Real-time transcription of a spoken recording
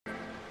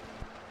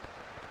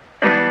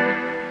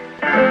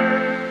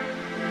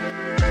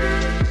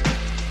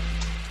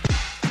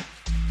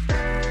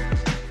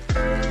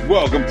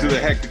Welcome to the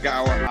Hectic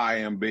Hour. I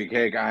am Big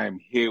Heck. I am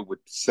here with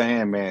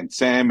Sandman.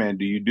 Sandman,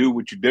 do you do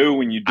what you do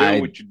when you do I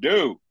what you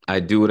do?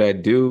 I do what I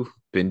do.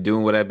 Been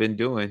doing what I've been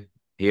doing.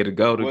 Here to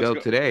What's go go-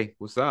 today.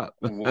 What's up?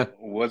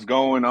 what's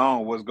going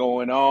on? What's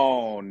going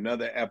on?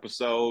 Another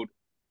episode.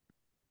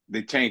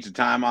 They changed the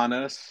time on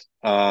us,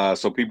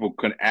 so people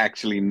can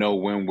actually know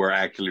when we're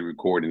actually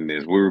recording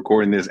this. We're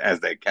recording this as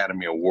the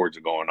Academy Awards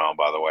are going on.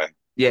 By the way,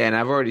 Yeah, and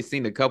I've already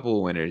seen a couple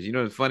of winners. You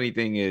know, the funny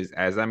thing is,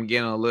 as I'm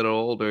getting a little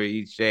older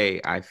each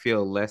day, I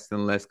feel less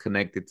and less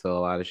connected to a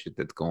lot of shit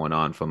that's going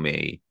on from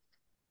a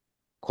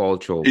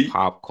cultural, you,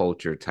 pop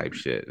culture type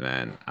shit,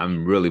 man.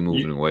 I'm really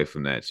moving away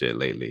from that shit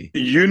lately.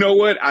 you know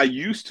what? I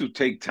used to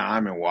take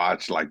time and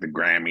watch like the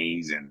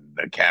Grammys and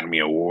the Academy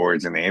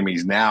Awards and the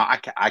Emmys. Now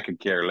I could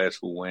care less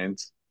who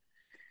wins.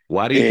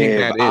 Why do you think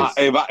that is?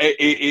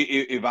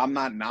 If I'm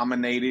not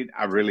nominated,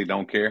 I really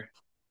don't care.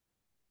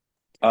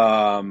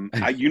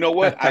 You know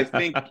what? I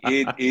think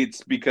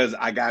it's because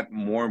I got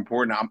more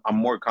important. I'm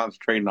more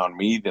concentrating on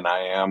me than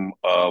I am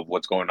of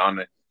what's going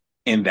on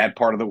in that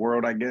part of the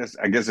world. I guess.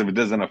 I guess if it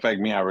doesn't affect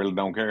me, I really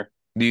don't care.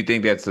 Do you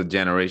think that's a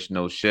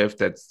generational shift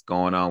that's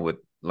going on with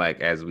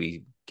like as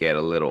we get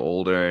a little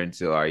older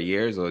into our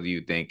years, or do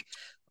you think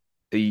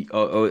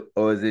or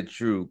is it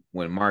true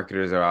when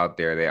marketers are out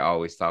there, they're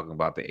always talking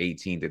about the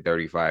 18 to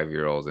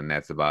 35-year-olds and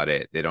that's about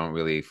it? They don't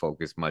really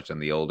focus much on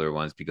the older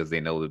ones because they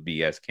know the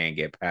BS can't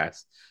get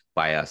passed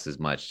by us as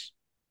much.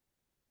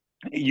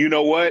 You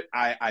know what?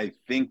 I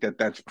think that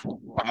that's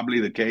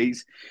probably the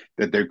case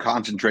that they're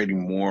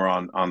concentrating more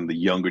on the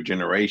younger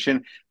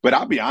generation. But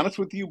I'll be honest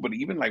with you. But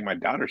even like my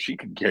daughter, she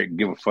could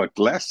give a fuck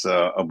less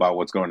about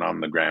what's going on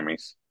in the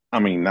Grammys. I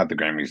mean, not the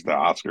Grammys, the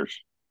Oscars.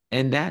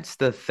 And that's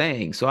the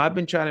thing. So I've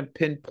been trying to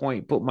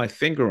pinpoint, put my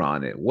finger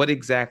on it. What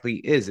exactly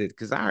is it?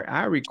 Because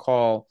I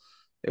recall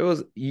it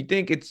was, you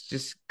think it's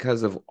just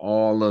because of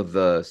all of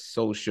the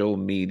social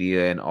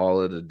media and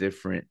all of the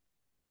different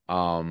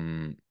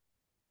um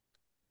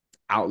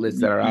outlets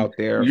that are out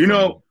there You from,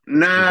 know, is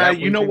nah. that what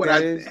You you know think what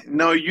that I is?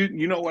 no.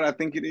 You know what I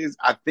think it is.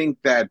 I think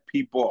that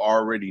people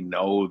already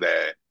know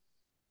that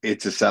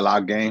it's a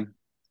sellout game.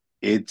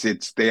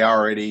 It's they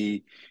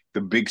already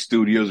the big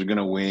studios are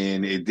gonna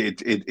win.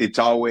 It's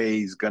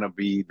always gonna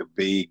be the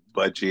big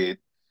budget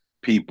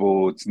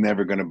people. It's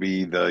never gonna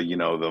be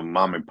the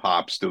mom and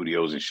pop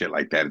studios and shit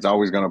like that. It's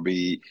always gonna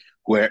be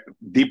where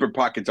deeper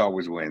pockets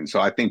always win. So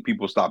I think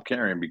people stop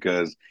caring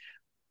because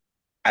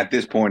at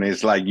this point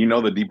it's like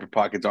the deeper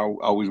pockets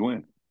always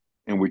win,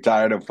 and we're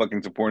tired of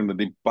fucking supporting the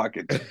deeper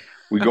pockets.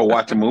 We go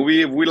watch a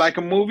movie if we like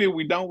a movie. If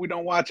we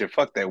don't watch it.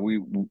 Fuck that.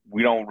 We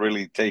don't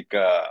really take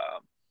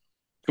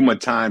too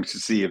much time to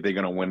see if they're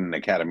gonna win an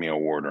Academy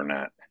Award or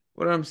not.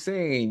 What I'm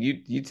saying,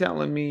 you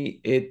telling me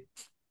it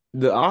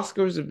the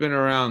Oscars have been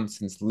around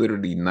since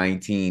literally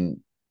 1929.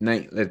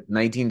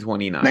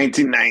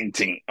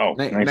 1919. Oh,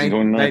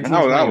 1929.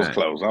 I was 1929.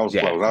 close. I was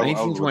Yeah, close. I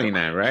was within my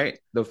 1929, age. right?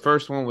 The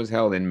first one was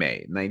held in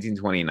May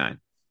 1929.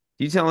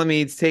 You telling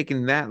me it's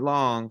taken that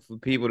long for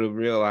people to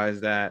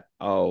realize that,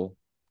 oh,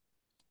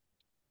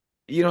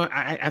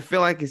 I feel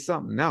like it's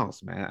something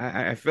else, man.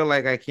 I feel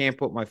like I can't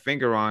put my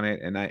finger on it,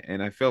 and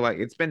I feel like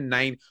it's been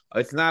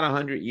it's not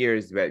 100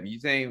 years, but you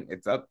saying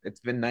it's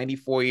been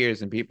 94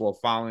 years, and people are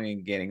following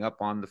and getting up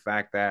on the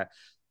fact that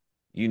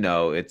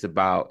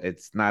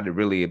it's not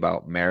really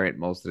about merit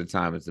most of the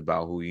time. It's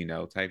about who you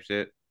know type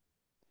shit.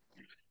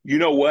 You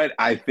know what?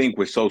 I think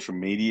with social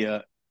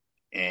media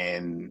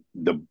and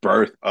the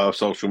birth of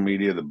social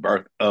media, the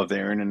birth of the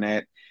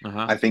internet,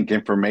 Uh-huh. I think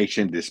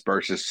information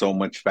disperses so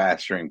much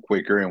faster and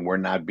quicker, and we're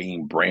not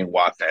being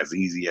brainwashed as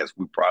easy as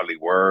we probably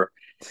were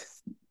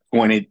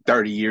 20,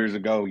 30 years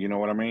ago. You know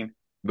what I mean?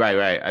 Right,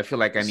 right. I feel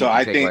like I So need to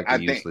I take think like a I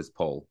think useless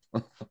poll.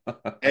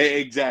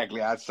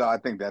 exactly. I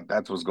think that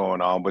that's what's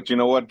going on. But you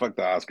know what? Fuck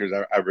the Oscars.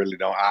 I really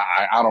don't.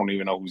 I don't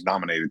even know who's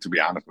nominated, to be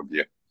honest with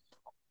you.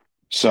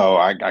 So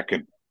I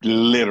could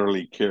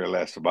literally care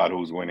less about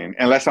who's winning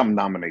unless I'm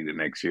nominated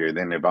next year.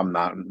 Then if I'm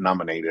not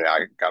nominated, I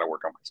got to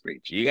work on my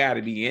speech. You got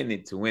to be in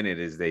it to win it,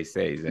 as they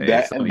say.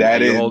 That Are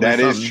that you is holding that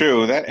is something?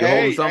 true. That You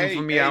holding hey something for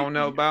hey me I hey, don't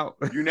know about?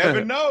 you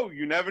never know.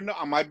 You never know.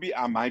 I might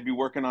be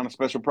working on a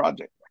special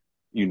project.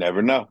 You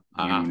never know.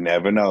 You Uh-huh.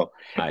 never know.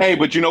 I Hey,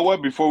 but see. you know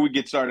what? Before we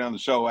get started on the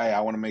show, hey,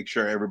 I want to make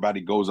sure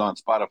everybody goes on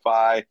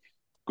Spotify,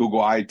 Google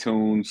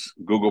iTunes,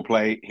 Google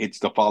Play, hits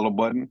the follow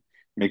button.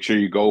 Make sure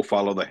you go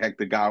follow the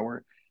Hectic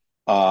Hour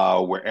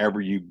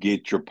wherever you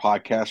get your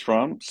podcast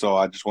from. So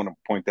I just want to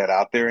point that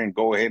out there and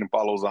go ahead and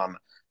follow us on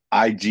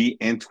IG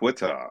and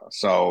Twitter.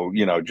 So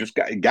just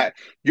got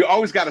you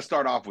always got to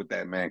start off with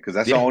that, man, because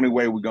that's the Yeah. only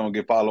way we're gonna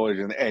get followers.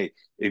 And hey,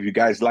 if you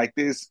guys like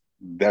this,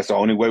 that's the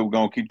only way we're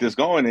gonna keep this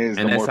going. Is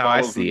And the that's more how I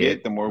followers we see get,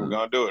 it. the more we're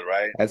gonna do it,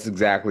 right? That's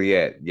exactly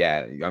it.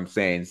 Yeah, I'm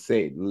saying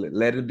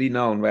let it be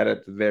known right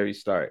at the very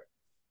start.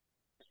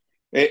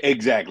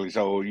 Exactly.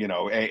 So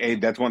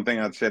that's one thing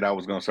I said I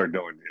was gonna start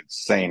doing.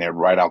 It's saying it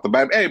right off the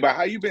bat. Hey, but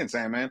how you been,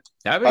 Sam? Man,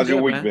 I've been how's your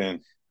good, week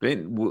man.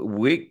 been?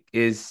 Week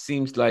is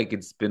seems like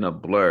it's been a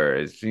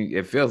blur.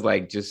 It feels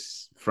like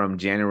just from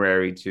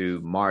January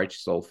to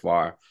March so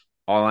far,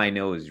 All I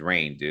know is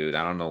rain, dude.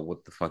 I don't know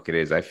what the fuck it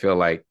is. I feel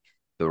like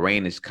the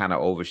rain is kind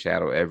of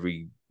overshadowed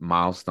every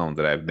milestone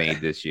that I've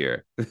made this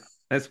year.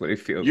 That's what it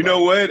feels You know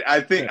like. what?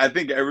 I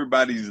think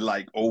everybody's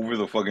like over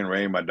the fucking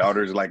rain. My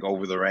daughter's like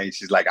over the rain.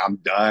 She's like, I'm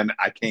done.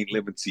 I can't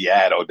live in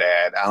Seattle,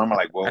 Dad. And I'm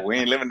like, well, we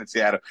ain't living in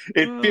Seattle.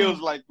 It feels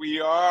like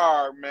we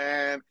are,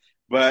 man.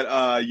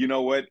 But you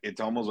know what? It's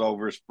almost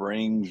over.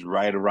 Spring's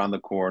right around the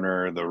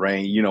corner. The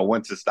rain,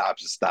 once it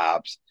stops, it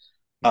stops.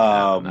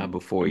 Not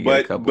before we get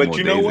a couple But more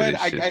you know days of what?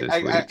 this shit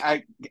this week.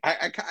 I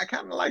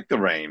kind of like the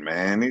rain,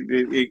 man.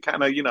 It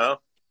kind of,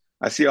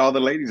 I see all the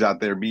ladies out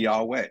there be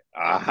all wet.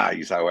 Ah,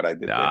 you saw what I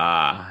did there.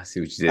 Ah, I see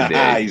what you did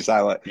there. You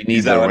saw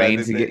what I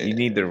did You there.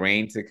 need the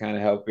rain to kind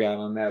of help you out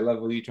on that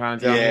level. You trying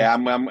to tell me?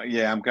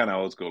 I'm kind of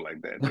old school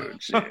like that,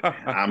 dude. Shit,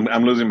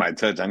 I'm losing my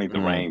touch. I need the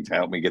Mm, rain to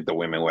help me get the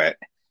women wet.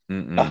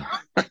 mm-mm.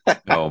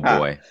 Oh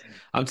boy.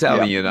 I'm Yeah,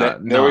 telling you,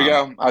 there we no.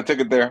 go. I took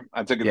it there.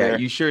 I took it Yeah, there.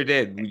 you sure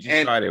did. We just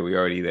And started. We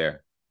already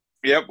there.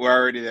 yep, we're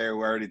already there.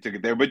 We already took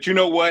it there. But you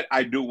know what?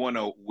 I do want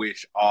to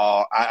wish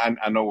all. I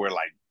know we're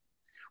like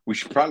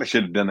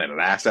should have done it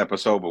last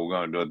episode, but we're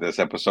going to do it this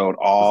episode.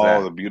 What's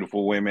All the that?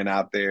 beautiful women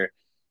out there.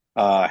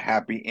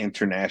 Happy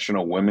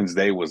International Women's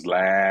Day was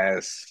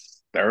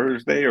last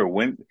Thursday or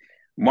when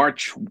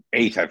March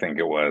 8th, I think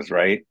it was,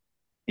 right?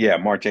 Yeah,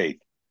 March 8th.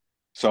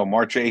 So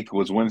March 8th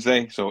was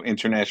Wednesday, so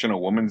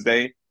International Women's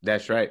Day.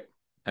 That's right.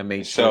 I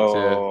made sure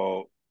to,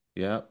 So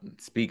yeah,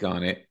 speak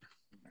on it.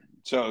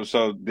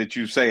 so did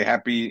you say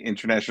Happy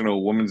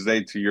International Women's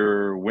Day to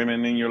your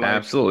women in your life?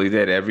 Absolutely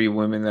did. Every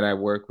woman that I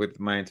work with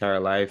my entire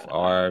life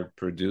are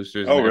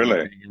producers and Oh, really?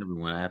 everything.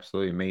 Everyone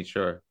absolutely made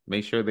sure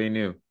they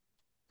knew.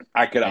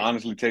 I could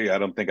honestly tell you, I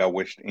don't think I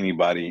wished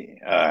anybody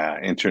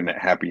internet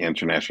Happy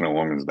International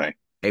Women's Day.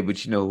 Hey,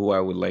 but you know who I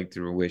would like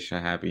to wish a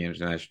happy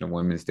International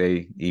Women's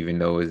Day, even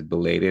though it's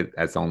belated?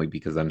 That's only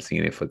because I'm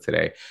seeing it for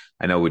today.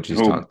 I know we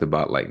just Who? talked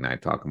about like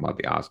not talking about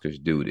the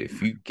Oscars, dude.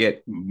 If you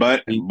get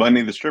But Peep,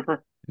 Bunny the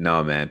stripper?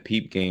 no man,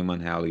 Peep Game on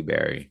Halle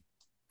Berry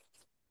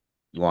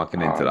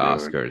walking into Oh, the dude.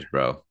 Oscars,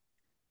 bro.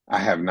 I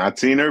have not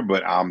seen her,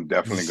 but I'm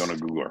definitely gonna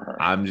Google her.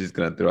 I'm just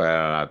gonna throw that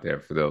out there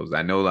for those.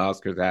 I know the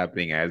Oscars are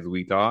happening as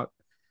we talk,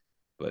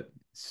 but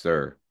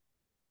sir,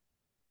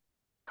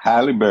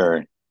 Halle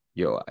Berry,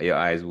 your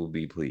eyes will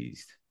be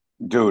pleased.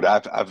 dude.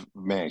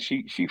 Man,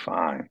 she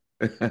fine.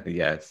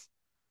 Yes.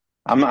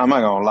 I'm not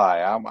gonna lie.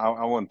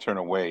 I wouldn't turn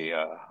away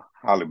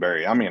Halle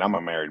Berry. I mean, I'm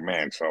a married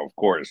man, so of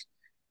course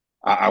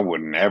I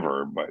wouldn't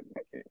ever, but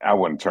I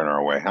wouldn't turn her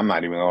away. I'm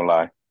not even gonna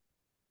lie.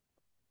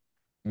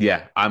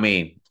 Yeah, I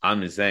mean,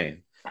 I'm just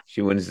saying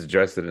she wins the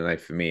dress of the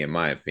night for me, in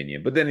my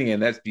opinion. But then again,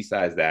 that's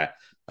besides that.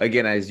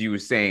 Again, as you were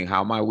saying,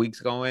 how my week's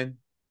going,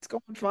 it's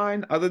going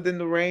fine. Other than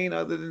the rain,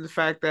 other than the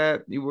fact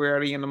that you were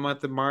already in the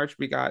month of March,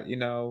 we got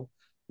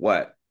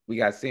what we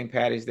got St.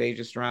 Patty's Day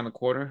just around the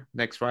corner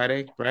next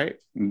Friday, right?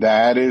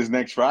 That is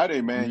next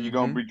Friday, man. You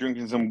gonna Mm-hmm. be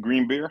drinking some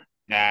green beer?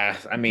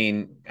 I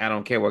mean, I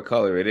don't care what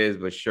color it is,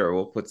 but sure,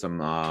 we'll put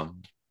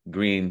some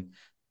green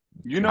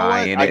You know dye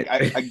what? in it.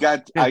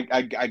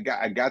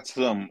 I got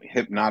some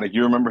hypnotic.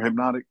 You remember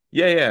hypnotic?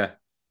 Yeah, yeah.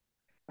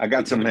 I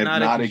got some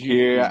Hypnotic is hypnotic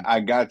here. usually I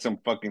got some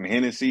fucking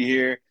Hennessy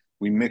here.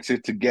 We mix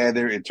it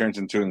together. It turns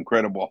into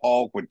Incredible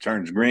Hulk, which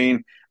turns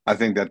green. I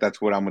think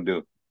that's what I'm gonna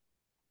do.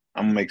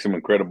 I'm gonna make some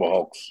Incredible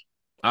Hulks.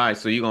 all right.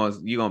 So you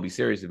gonna be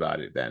serious about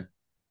it then?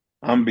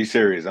 I'm gonna be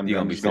serious. You're I'm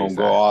gonna be just gonna serious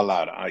go about it. all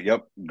out.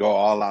 Yep, go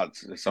all out.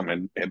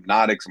 Some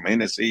hypnotic, some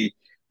Hennessy.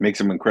 Make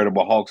some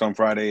Incredible Hulks on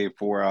Friday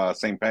for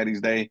St.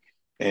 Patty's Day,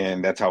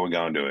 and that's how we're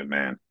gonna do it,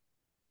 man.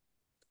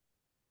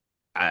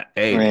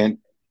 Hey, And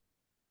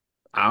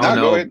I don't now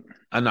go know. ahead.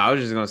 I know. I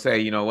was just gonna say,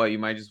 you know what? You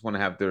might just want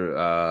to have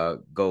to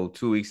go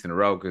 2 weeks in a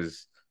row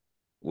because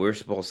we're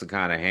supposed to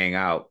kind of hang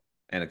out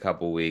in a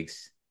couple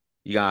weeks.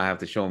 You gotta have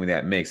to show me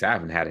that mix. I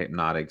haven't had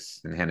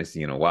hypnotics and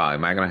Hennessy in a while.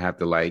 Am I gonna have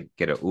to like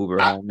get an Uber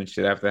I, home and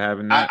shit after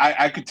having that?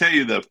 I could tell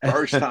you the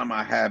first time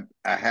I had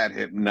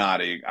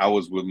hypnotic, I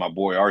was with my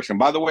boy Arson.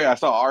 By the way, I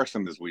saw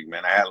Arson this week,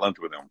 man. I had lunch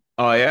with him.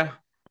 Oh yeah.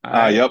 All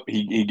right. Yep,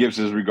 he gives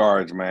his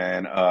regards,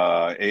 man.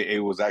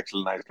 It was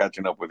actually nice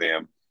catching up with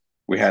him.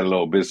 We had a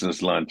little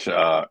business lunch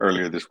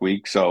earlier this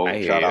week, I so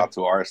hear shout you. out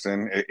to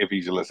Arson if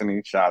he's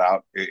listening. Shout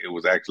out. It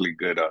was actually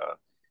good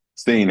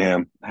seeing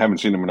him. Haven't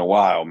seen him in a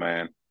while,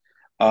 man.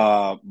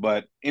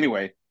 But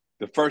anyway,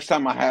 the first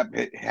time I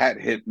had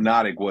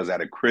hypnotic was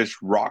at a Chris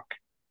Rock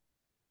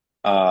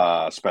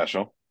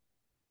special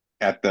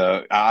at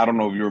the. I don't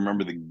know if you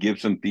remember the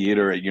Gibson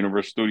Theater at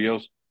Universal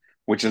Studios,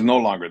 which is no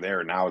longer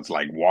there now. It's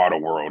like Water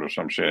World or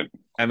some shit.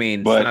 I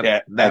mean, it's But not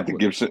at that. the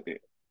Gibson,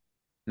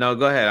 No,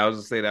 go ahead. I was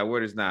gonna say that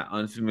word is not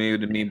unfamiliar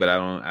to me, but I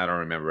don't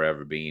remember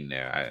ever being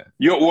there.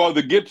 well,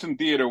 the Gibson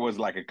Theater was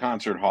like a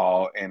concert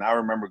hall, and I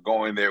remember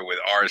going there with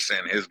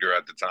Arson, his girl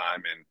at the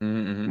time, and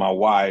Mm-hmm. my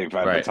wife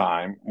at the Right.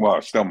 time.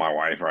 Well, still my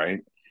wife, right?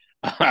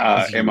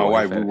 And Your my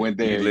wife, wife we at went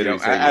you there. literally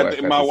said your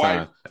wife at My the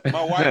wife, time.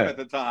 my wife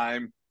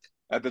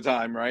at the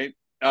time, right?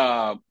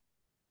 Uh,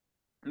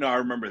 no, I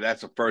remember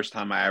that's the first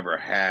time I ever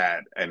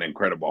had an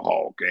Incredible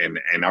Hulk,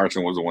 and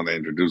Arson was the one that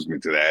introduced me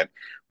to that,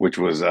 which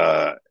was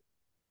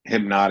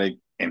Hypnotic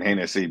and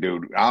Hennessy,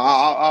 dude.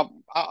 I'll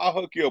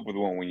hook you up with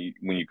one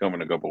when you come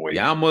in a couple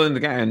Yeah, weeks. I'm willing to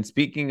go. And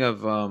speaking of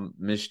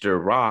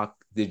Mr. Rock,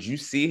 did you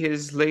see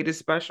his latest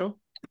special?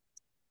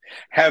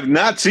 Have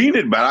not seen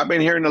it, but I've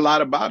been hearing a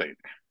lot about it.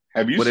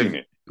 Have you What seen if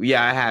it?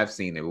 Yeah, I have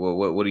seen it.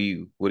 What do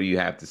you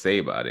have to say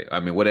about it? I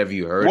mean, what have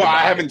you heard Well, I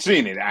about it? haven't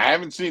seen it. I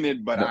haven't seen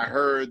it, but I No.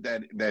 heard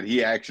that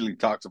he actually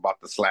talks about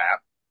the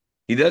slap.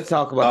 He does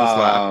talk about the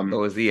slap Um,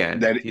 towards the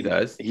end. that He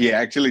does. he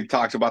actually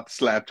talks about the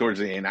slap towards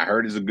the end. I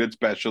heard it's a good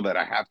special that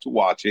I have to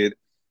watch it.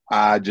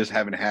 I just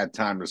haven't had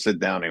time to sit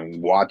down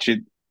and watch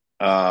it.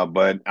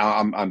 But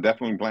I'm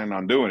definitely planning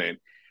on doing it.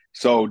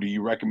 So, do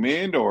you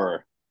recommend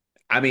or?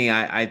 I mean,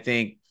 I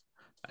think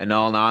in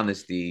all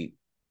honesty,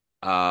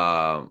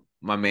 my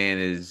man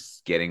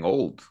is getting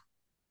old.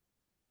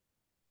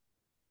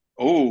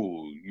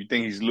 Oh, you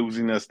think he's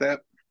losing a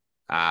step?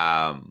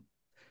 Um,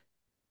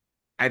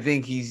 I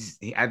think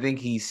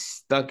he's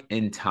stuck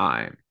in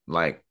time.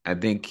 Like I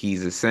think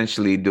he's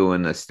essentially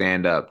doing a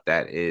stand up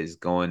that is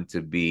going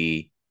to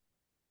be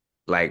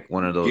like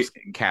one of Get, those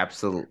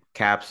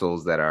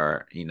capsules that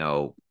are,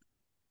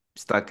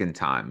 stuck in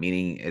time,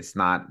 meaning it's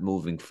not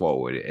moving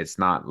forward. It's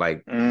not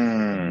like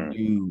mm,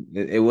 new.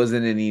 It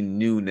wasn't any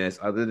newness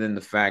other than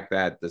the fact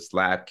that the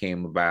slap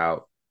came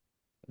about.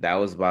 That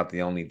was about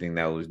the only thing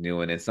that was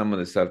new. And then some of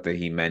the stuff that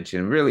he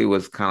mentioned really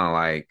was kind of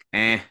like,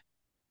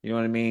 you know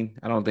what I mean?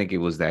 I don't think it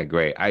was that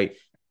great. I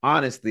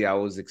honestly, I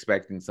was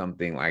expecting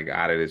something like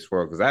out of this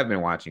world because I've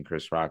been watching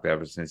Chris Rock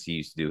ever since he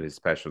used to do his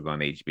specials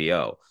on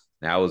HBO.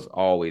 Now, I was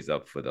always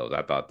up for those.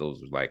 I thought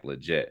those were like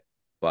legit.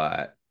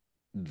 But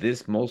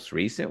this most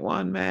recent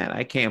one, man,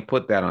 I can't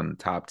put that on the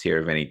top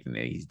tier of anything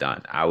that he's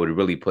done. I would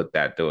really put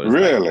that though as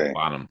like really?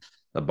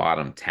 the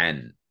bottom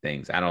 10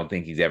 things. I don't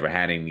think he's ever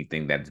had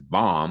anything that's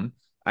bombed.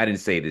 I didn't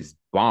say this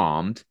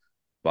bombed,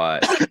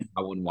 but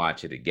I wouldn't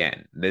watch it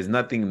again. There's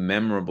nothing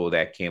memorable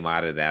that came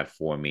out of that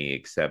for me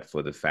except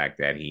for the fact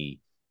that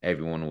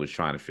everyone was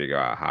trying to figure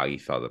out how he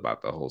felt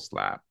about the whole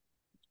slap.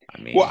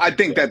 I Well, mean, I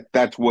think yeah,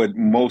 that's what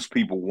most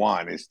people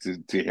want is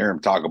to hear him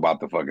talk about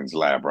the fucking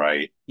slap,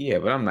 right? yeah,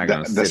 but I'm not The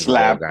gonna the sit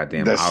whole slap,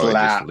 goddamn the hour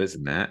just to slap.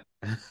 listen to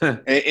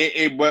that.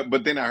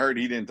 But then I heard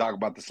he didn't talk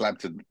about the slap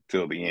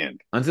till the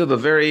end. Until the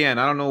very end.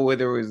 I don't know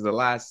whether it was the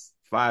last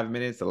 5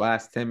 minutes, the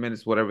last 10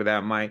 minutes, whatever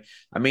that might.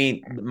 I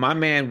mean, my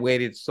man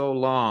waited so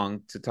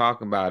long to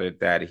talk about it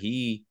that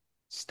he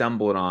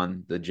stumbled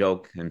on the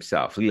joke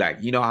himself. He like,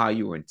 you know how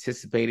you were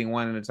anticipating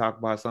wanting to talk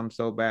about something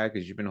so bad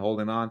because you've been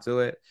holding on to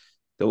it.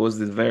 There was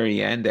the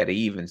very end that he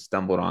even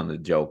stumbled on the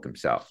joke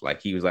himself.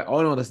 Like he was like,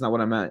 "Oh no, that's not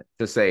what I meant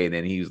to say." And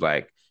then he was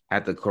like,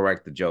 had to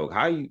correct the joke.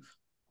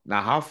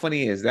 How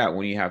funny is that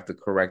when you have to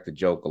correct the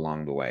joke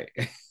along the way?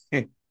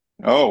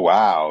 Oh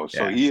wow!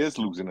 So Yeah. he is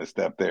losing a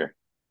step there.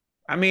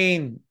 I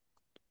mean,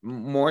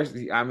 more.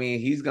 I mean,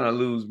 he's gonna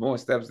lose more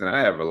steps than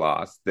I ever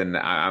lost. Then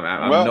I'm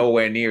Well,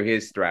 nowhere near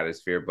his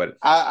stratosphere. But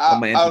I,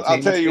 from an I'll entertainment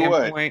tell you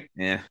what. standpoint,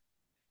 yeah,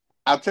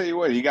 I'll tell you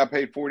what. He got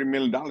paid $40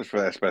 million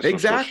for that special.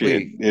 So shit,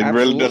 exactly, it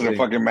really doesn't absolutely.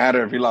 fucking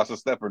matter if he lost a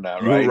step or not,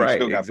 You're right? He right,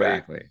 still got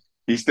paid. exactly.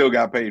 He still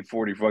got paid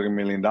 $40 fucking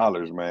million,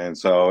 man.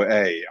 So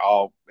hey,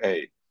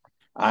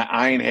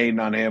 I ain't hating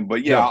on him,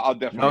 but yeah,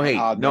 No,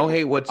 no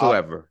hate I'll,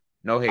 whatsoever,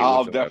 no hate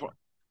I'll definitely, whatsoever.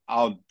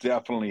 I'll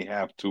definitely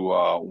have to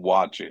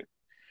watch it.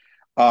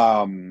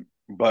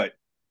 But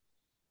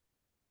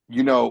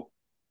you know,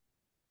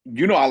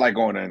 I like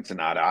going to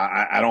Ensenada.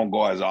 I don't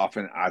go as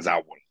often as I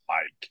would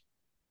like.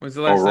 When's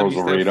the Or last time you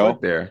stepped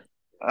foot Rosarito. there?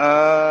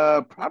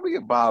 Probably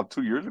about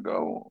 2 years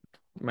ago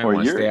You might or a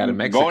want to year. stay out of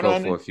Going Mexico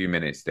on for it. a few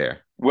minutes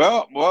there.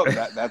 Well,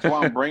 that's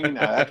why I'm bringing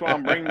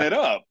it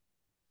up.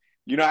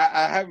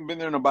 I haven't been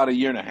there in about a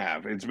year and a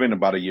half. It's been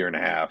about a year and a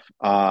half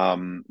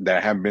that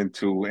I haven't been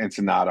to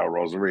Ensenada or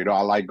Rosarito.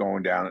 I like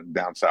going down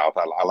south.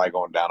 I like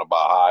going down to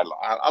Baja.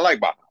 I like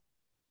Baja.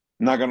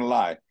 I'm not gonna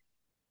lie,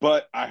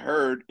 but I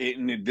heard it,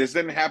 and this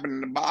didn't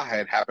happen in Baja.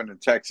 It happened in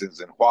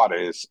Texas in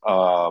Juarez.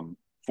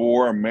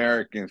 Four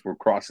Americans were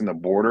crossing the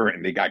border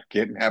and they got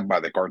kidnapped by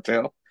the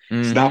cartel.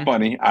 It's not Mm-hmm.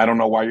 funny. I don't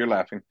know why you're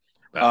laughing.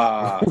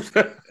 Uh,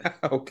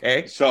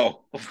 Okay.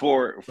 so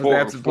for Was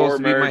that for four supposed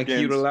to be my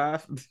cue to Americans,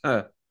 laugh?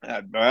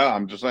 well,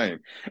 I'm just saying,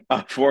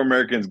 four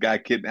Americans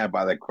got kidnapped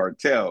by the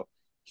cartel.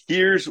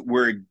 Here's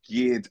where it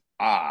gets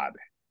odd,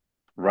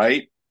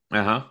 right?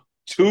 Uh-huh.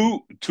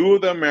 Two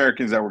of the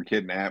Americans that were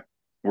kidnapped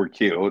were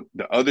killed.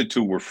 The other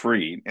two were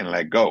freed and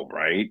let go,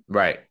 right?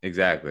 Right,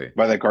 exactly.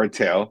 By the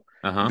cartel.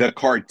 Uh-huh. The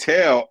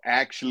cartel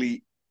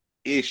actually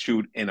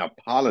issued an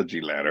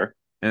apology letter.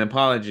 An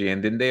apology.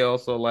 And then they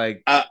also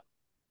like Uh,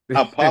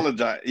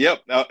 Apologize.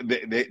 Yep.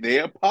 They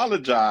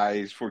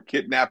apologized for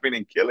kidnapping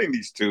and killing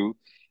these two.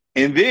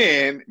 And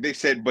then they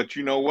said, but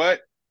you know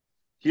what?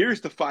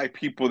 Here's the five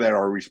people that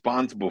are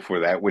responsible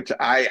for that, which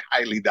I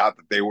highly doubt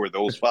that they were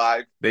those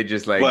five. they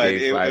just like But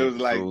gave it five was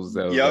like, fools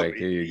that was yep, like,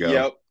 here you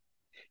go. yep.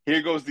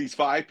 Here goes these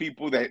five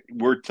people that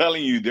we're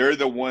telling you they're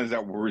the ones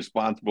that were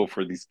responsible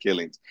for these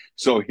killings.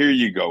 So here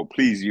you go.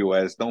 Please,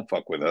 US, don't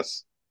fuck with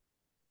us.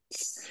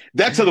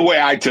 That's the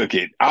way I took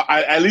it.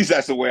 At least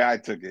that's the way I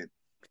took it.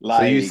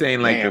 So you Like,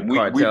 saying like the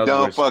damn, we cartels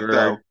done were fucked screwed?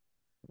 up.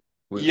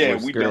 Yeah,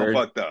 with we done Scourge.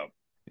 fucked up.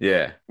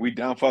 Yeah. We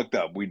done fucked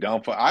up. We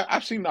done.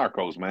 I've seen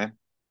Narcos, man.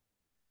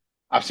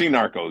 I've seen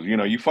Narcos.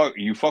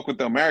 You fuck with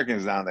the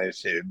Americans down there,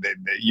 shit.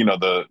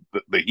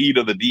 The heat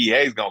of the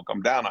DEA is gonna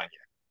come down on you.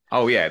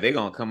 Oh yeah, they're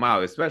gonna come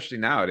out, especially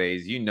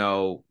nowadays. You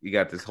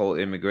got this whole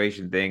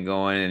immigration thing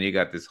going, and you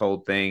got this whole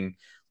thing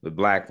with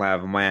Black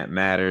Lives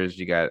Matters.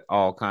 You got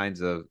all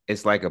kinds of.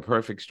 It's like a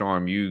perfect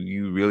storm.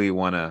 You really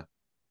wanna,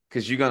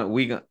 because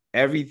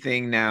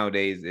everything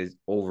nowadays is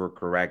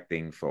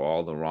overcorrecting for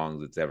all the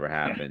wrongs that's ever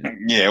happened.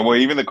 Yeah, well,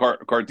 even the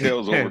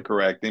cartels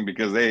overcorrecting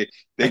because they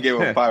gave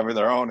up five of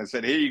their own and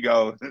said, "Here you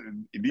go.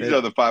 These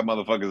are the five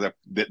motherfuckers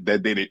that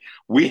did it.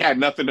 We had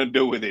nothing to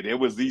do with it. It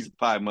was these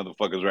five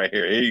motherfuckers right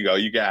here. Here you go.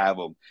 You can have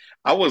them."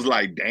 I was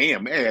like,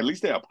 "Damn, man! At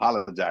least they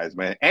apologized,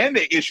 man, and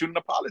they issued an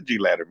apology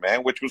letter,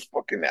 man, which was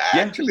fucking Yeah,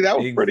 actually that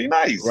was pretty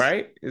nice."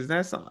 right? Isn't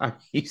that something?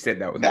 You said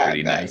that was That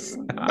pretty that nice.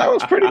 that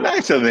was pretty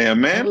nice of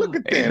them, man. Look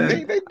at them.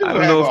 They I do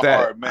don't have know if a that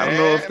heart, I don't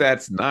know if man.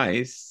 that's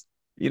nice.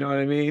 You know what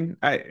I mean?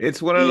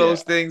 It's one of Yeah.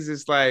 those things.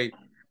 It's like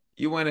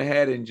you went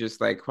ahead and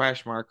just like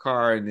crashed my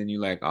car, and then you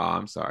like, oh,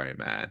 I'm sorry,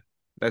 man.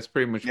 That's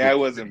pretty much Yeah, what it you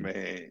wasn't mean.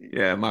 me.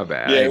 Yeah, my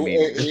bad. I Yeah, didn't mean.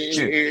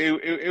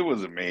 it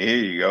wasn't me. Here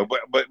you go.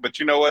 But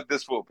you know what?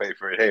 This will pay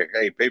for it.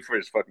 Hey, pay for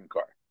his fucking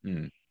car.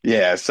 Hmm.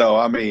 Yeah. So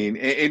I mean,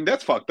 and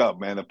that's fucked up,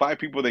 man. The five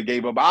people that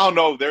gave up. I don't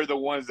know if they're the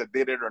ones that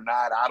did it or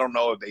not. I don't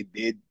know if they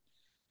did.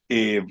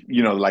 If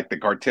like the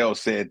cartel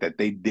said that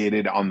they did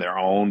it on their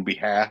own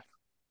behalf,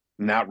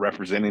 not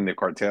representing the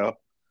cartel,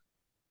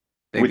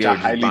 which They I were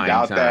just highly buying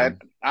doubt that. time.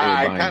 They were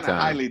I buying kind of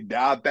time. highly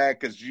doubt that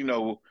because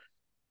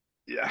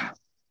yeah,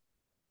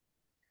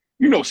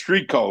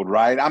 street code,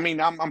 right? I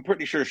mean, I'm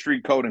pretty sure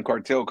street code and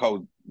cartel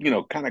code,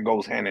 kind of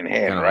goes hand in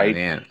hand, Kind of hand in right?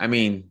 hand. I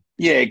mean,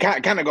 Yeah, it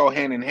kind of go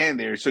hand in hand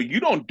there. So you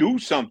don't do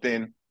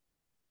something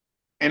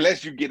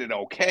unless you get it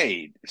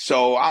okayed.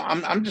 So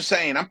I'm just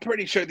saying, I'm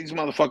pretty sure these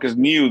motherfuckers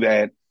knew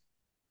that,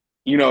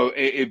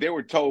 if they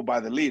were told by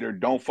the leader,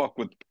 don't fuck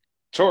with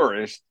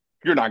tourists,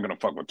 you're not gonna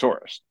fuck with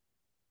tourists,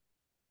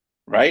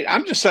 right?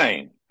 I'm just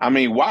saying. I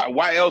mean,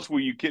 why else will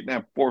you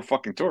kidnap four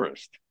fucking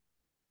tourists?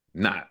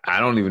 not. I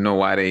don't even know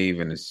why they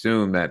even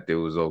assumed that it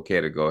was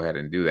okay to go ahead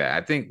and do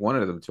that. I think one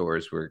of the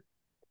tourists were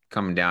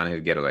coming down here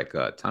to get like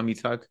a tummy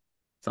tuck,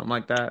 something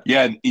like that.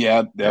 Yeah,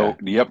 yeah, Yeah.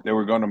 they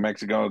were going to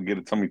Mexico to get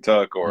a tummy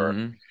tuck or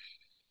Hmm.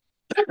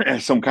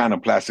 some kind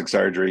of plastic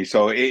surgery.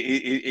 So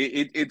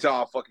it's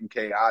all fucking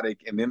chaotic.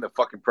 And then the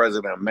fucking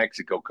president of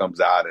Mexico comes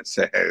out and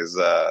says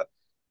to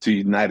the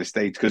United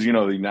States, because the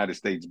United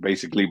States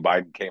basically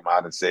Biden came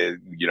out and said,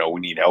 we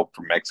need help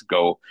from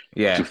Mexico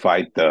to Yeah.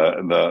 fight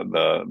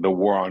the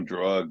war on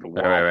drug, the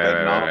Right, war right, on right,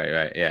 right, right, fentanyl. right,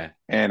 right. Yeah.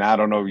 And I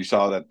don't know if you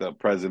saw that the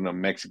president of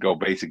Mexico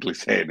basically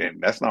said,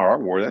 and that's not our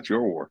war, that's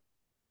your war.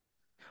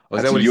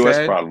 Was that That's a what he U.S.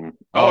 said? problem.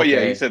 Oh yeah,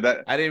 he Okay. said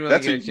that. I didn't really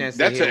That's get a a chance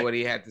to that's hear a what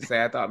he had to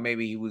say. I thought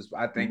maybe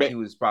I think he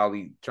was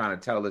probably trying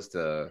to tell us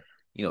to,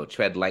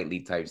 tread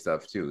lightly type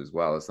stuff too, as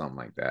well, or something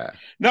like that.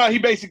 No, he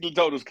basically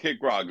told us kick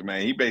rocks,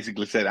 man. He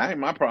basically said, "I ain't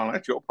my problem.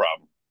 That's your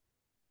problem."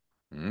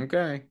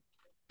 Okay.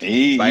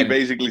 He Biden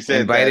basically and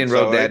said that. Biden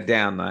wrote So that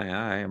down.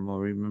 I am gonna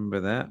remember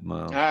that, all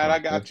right, I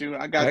motherfucker. got you. I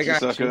I got you, got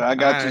sucker. you. I All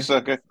got you, right.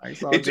 sucker.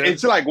 It's all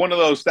It's good. like one of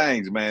those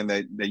things, man,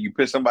 that you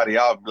piss somebody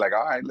off. Be like,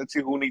 all right, let's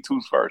see who needs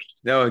who's first.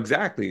 No,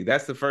 exactly.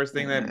 That's the first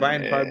thing that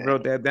Biden probably Yeah.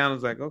 wrote that down.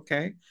 Was like,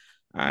 okay,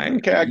 all right,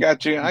 Okay, I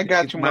got you. you I think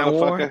got it's you, my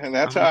war? motherfucker. And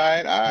that's all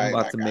right. All I'm right,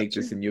 about I to make got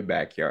this you. in your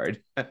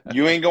backyard.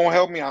 You ain't gonna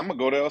help me. I'm gonna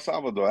go to El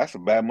Salvador. That's a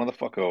bad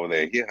motherfucker over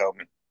there. He'll help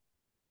me.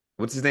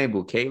 What's his name?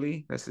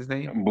 Bukele? That's his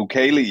name?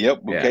 Bukele,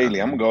 yep, Yeah.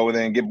 Bukele. I'm gonna go over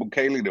there and get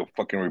Bukele to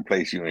fucking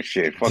replace you and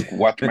shit. Fuck,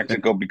 watch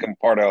Mexico become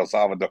part of El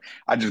Salvador.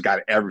 I just got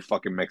every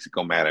fucking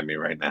Mexico mad at me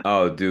right now.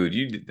 Oh,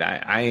 dude,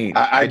 I ain't,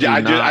 I do I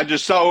not.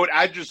 just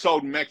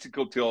sold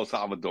Mexico to El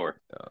Salvador,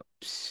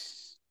 Psst.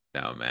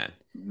 No, man.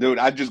 dude.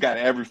 I just got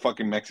every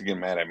fucking Mexican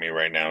mad at me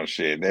right now and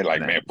shit. They're like,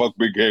 Nah. man, fuck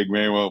Big Egg,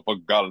 man. Well, fuck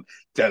God,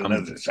 telling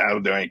us I'm El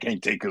Salvador ain't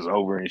can't take us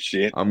over and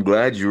shit. I'm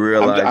glad you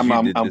realize you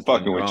did I'm this on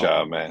fucking your with own.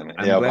 y'all, man.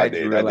 I'm Yep, glad you I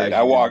did. realize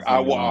you did this on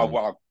your I own.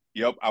 walked.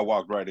 Yep, I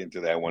walked right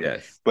into that one.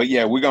 Yes. But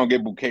yeah, we're gonna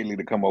get Bukele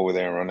to come over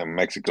there and run in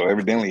Mexico.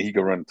 Evidently, he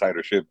could run a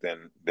tighter ship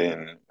than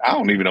I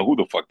don't even know who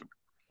the fuck the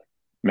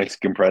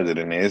Mexican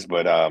president is,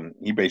 but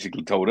he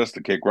basically told us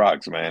to kick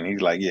rocks, man.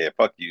 He's like, yeah,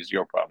 fuck you, it's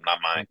your problem, not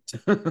mine.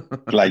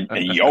 Like,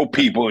 and your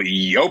people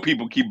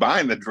keep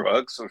buying the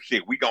drugs, so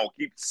shit, we gonna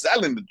keep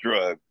selling the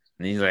drug.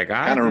 And he's like, all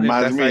Kind right, of then if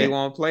reminds that's how you me.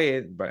 want to play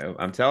it, but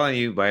I'm telling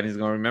you, Biden's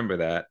gonna remember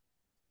that.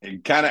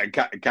 It kind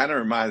of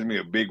reminds me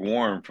of Big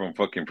Warm from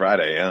fucking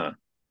Friday, huh?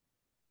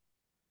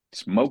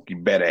 Smoke, you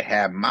better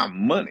have my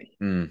money.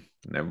 Mm.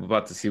 And we're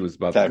about to see what's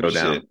about to Type go of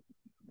down. shit.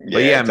 But Yeah,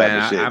 yeah, type man,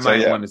 of I shit. So might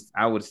yeah, want to.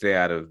 I would stay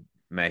out of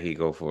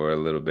Mexico for a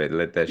little bit.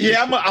 Let that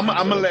yeah. shit cool down a I'm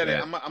gonna little let it.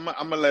 bit. I'm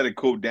gonna let it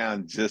cool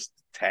down just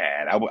a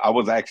tad. I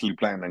was actually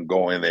planning on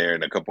going there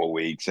in a couple of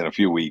weeks, in a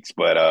few weeks,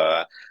 but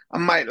I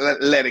might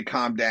let it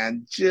calm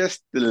down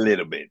just a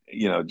little bit.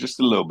 Just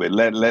a little bit.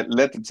 Let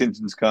the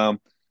tensions come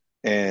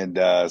and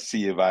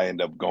see if I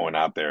end up going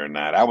out there or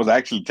not. I was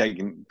actually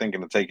thinking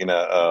of taking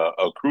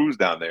a cruise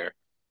down there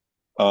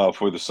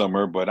for the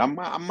summer, but I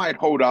might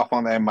hold off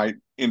on that. I might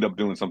end up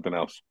doing something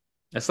else.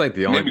 That's like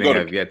the only Maybe thing go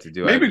to I've yet to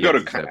do. I've maybe go yet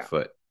to to set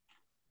foot.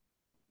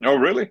 Oh,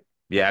 really?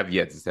 Yeah, I've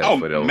yet to set Oh,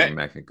 foot over in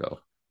Mexico.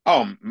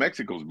 oh,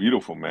 Mexico's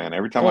beautiful, man.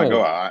 Every time I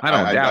go, Oh, I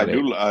don't I doubt it.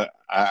 do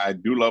I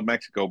do love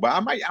Mexico, but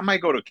I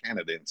might go to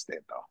Canada instead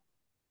though.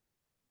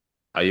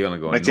 Are you gonna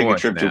go Might take a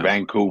north trip to now?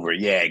 Vancouver.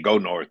 Yeah, go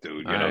north,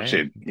 dude. All You know, right,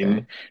 shit.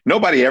 okay.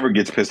 Nobody ever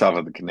gets pissed off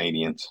at the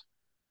Canadians.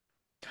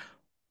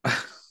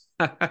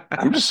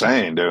 I'm just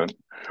saying, dude.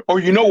 Or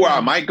you know where I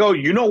might go?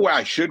 You know where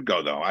I should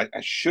go though? I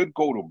should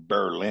go to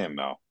Berlin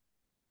though.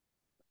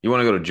 You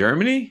want to go to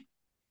Germany?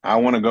 I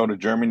want to go to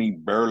Germany,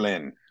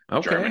 Berlin,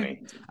 Okay.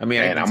 Germany. I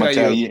mean, I And can I'm gonna tell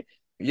tell you. you,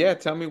 Yeah,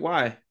 tell me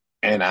why.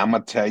 and I'm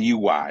gonna tell you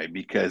why,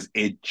 because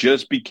it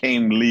just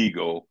became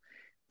legal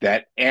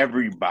that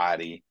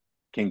everybody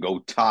can go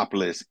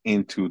topless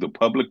into the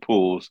public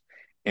pools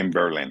in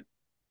Berlin,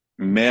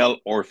 male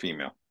or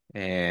female.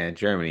 And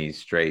Germany's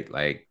straight.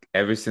 Like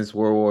ever since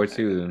World War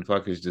II, the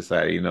fuckers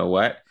decided, you know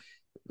what?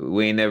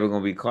 We ain't never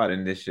gonna be caught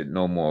in this shit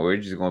no more. We're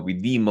just gonna be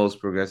the most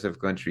progressive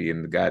country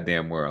in the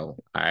goddamn world.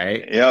 All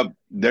right. Yep,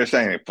 they're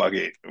saying fuck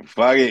it,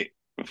 fuck it,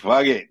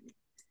 fuck it.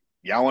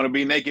 Y'all want to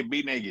be naked?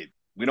 Be naked.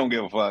 We don't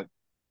give a fuck.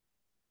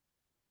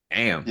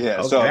 Damn.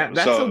 Yeah. Okay,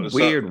 that's a So.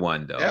 weird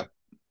one Yep. though.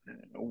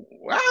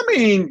 Well, I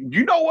mean,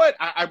 you know what?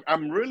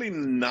 I'm really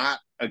not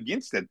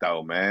against it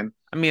though, man.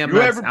 I mean,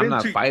 You ever I'm been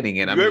not to? fighting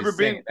it. You I'm ever just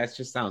saying been? that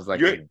just sounds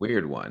like a You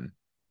weird one.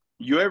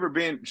 you ever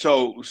been?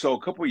 So a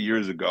couple of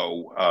years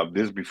ago,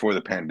 this is before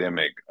the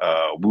pandemic.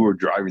 We were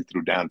driving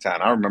through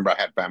downtown. I remember I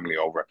had family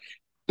over.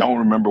 Don't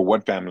remember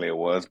what family it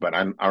was, but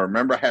I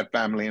remember I had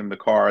family in the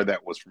car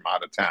that was from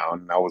out of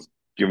town, and I was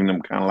giving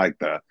them kind of like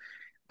the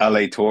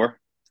LA tour.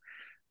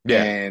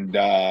 Yeah. And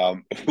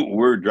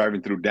we're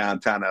driving through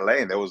downtown LA,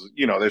 and there was,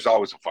 there's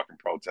always a fucking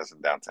protest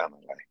in downtown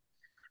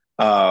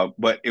LA.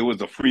 But it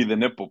was a free the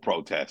nipple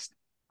protest.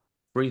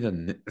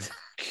 Freedom.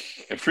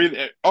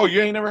 Oh,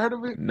 you ain't never heard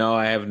of it? No,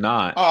 I have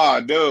not.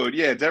 Oh, dude,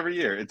 yeah, it's every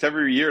year. It's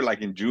every year,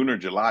 like in June or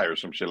July or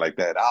some shit like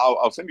that.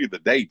 I'll send you the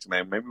dates,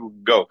 man. Maybe we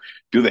can go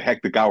do the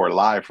hectic hour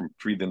live from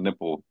free the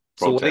nipple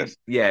So what? protest.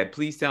 Yeah,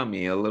 please tell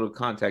me a little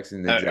context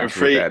into exactly what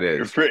Free, that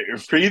is.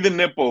 free the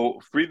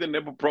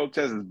nipple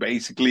protest is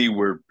basically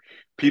where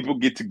people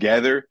get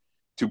together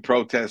to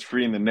protest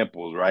freeing the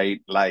nipples,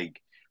 right?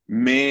 Like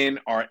men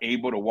are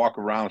able to walk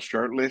around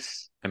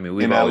shirtless I mean,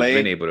 we've in always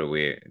been LA. able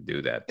to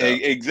do that though.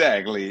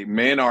 Exactly.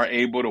 Men are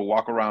able to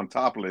walk around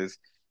topless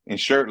and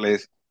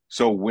shirtless,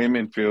 so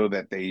women feel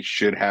that they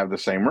should have the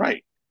same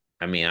right.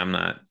 I mean, I'm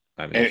not.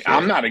 I mean, And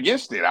I'm shit. not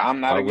against it.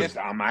 I'm not Why against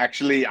would? it. I'm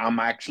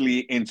actually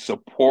in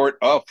support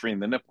of freeing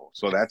the nipple.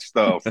 So that's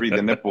the free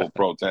the nipple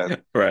protest.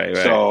 Right, right.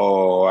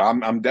 So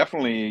I'm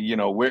definitely,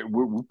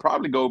 we're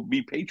probably gonna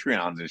be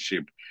Patreons and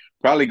shit.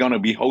 Probably gonna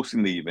be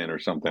hosting the event or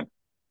something.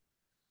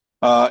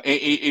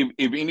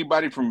 If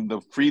anybody from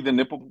the Free the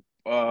Nipple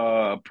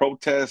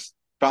protest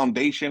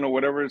foundation or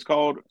whatever it's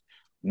called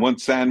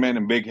wants Sandman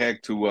and Big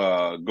Heck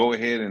to go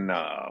ahead and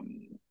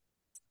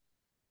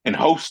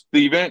host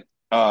the event,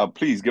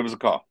 please give us a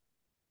call.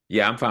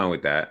 Yeah, I'm fine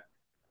with that.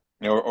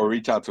 Or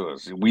reach out to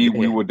us. We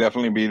Yeah. will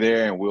definitely be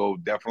there, and we'll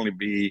definitely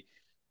be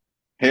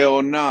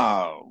hell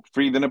no,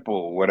 free the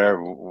nipple,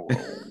 whatever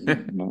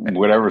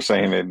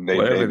saying that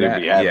Whatever they be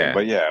that. having. Yeah.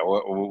 But yeah,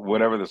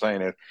 whatever the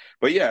saying is.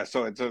 But yeah,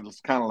 so it's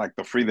kind of like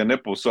the free the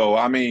nipple. So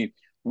I mean,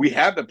 we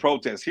have the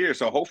protests here,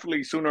 so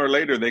hopefully sooner or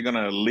later they're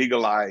gonna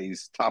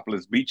legalize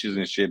topless beaches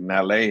and shit in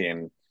LA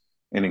and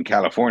in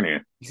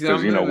California You see,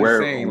 because I'm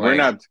literally saying we're like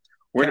not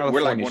we're like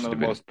California one of should the have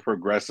been most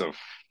progressive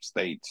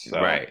states.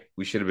 So right.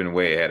 We should have been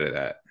way ahead of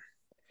that.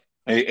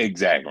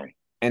 exactly.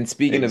 And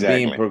speaking of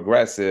being Exactly.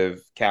 progressive,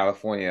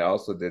 California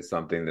also did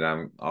something that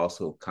I'm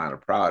also kind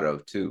of proud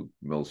of too,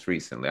 most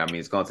recently. I mean,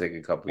 it's gonna take a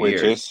couple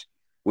Which years, is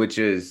which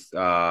is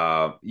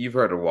you've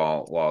heard of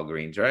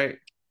Walgreens, right?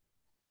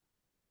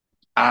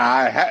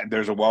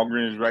 there's a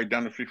Walgreens right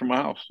down the street from my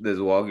house. There's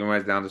a Walgreens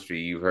right down the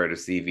street. You've heard of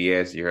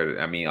CVS, you heard of,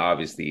 I mean,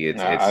 obviously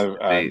it's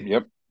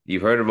Yep.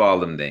 you've heard of all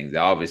them things.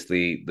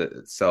 Obviously,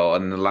 so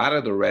in a lot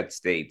of the red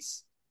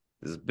states,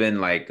 there's been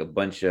like a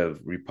bunch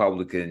of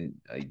Republican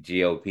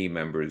GOP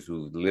members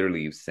who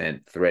literally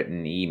sent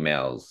threatening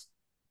emails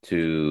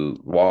to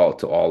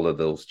all of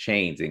those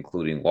chains,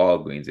 including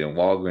Walgreens. And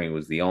Walgreens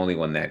was the only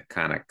one that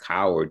kind of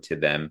cowered to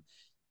them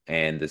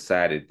and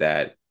decided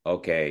that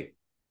okay,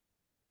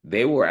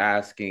 they were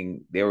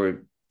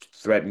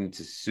threatening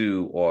to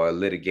sue or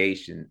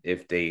litigation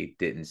if they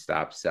didn't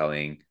stop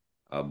selling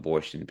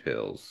abortion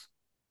pills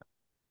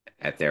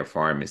at their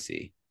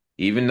pharmacy,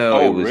 Oh, really? even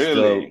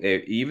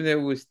though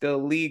it was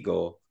still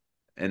legal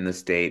in the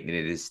state, and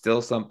it is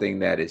still something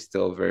that is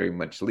still very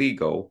much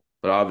legal.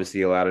 But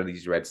obviously, a lot of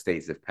these red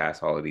states have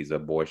passed all of these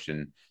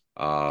abortion,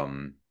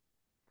 um,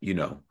 you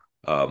know,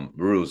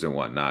 rules and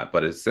whatnot.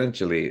 But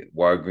essentially,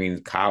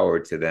 Walgreens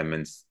cowered to them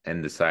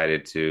and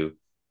decided to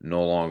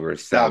no longer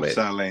sell Stop it.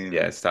 Yeah,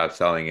 selling stop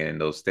selling it in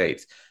those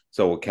states.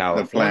 So with the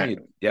California,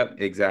 plan, yep,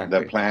 the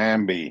exactly.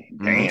 plan B.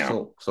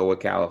 Damn. So what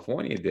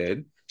California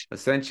did,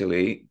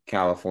 essentially,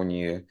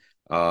 California.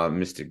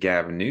 Mr.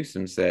 Gavin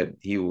Newsom said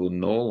he will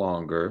no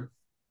longer,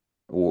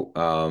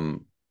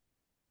 um,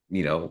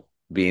 you know,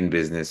 be in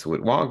business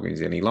with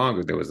Walgreens any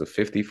longer. There was a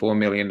 $54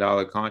 million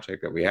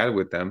contract that we had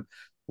with them.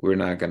 We're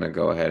not going to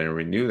go ahead and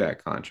renew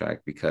that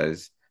contract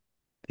because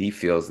he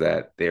feels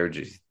that they're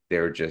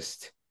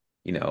just,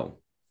 you know,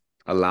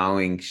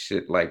 allowing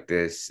shit like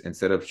this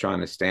instead of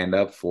trying to stand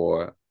up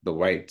for the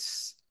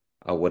rights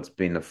of what's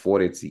been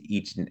afforded to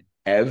each and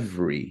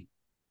every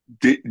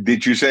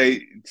Did you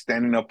say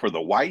standing up for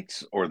the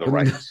whites or the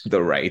rights?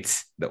 the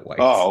rights, the whites.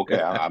 Oh,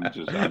 okay. I'm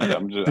just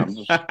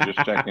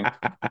checking.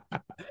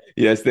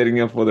 Yeah, standing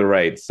up for the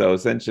rights. So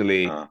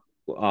essentially,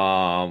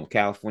 Uh,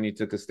 California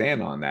took a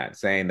stand on that,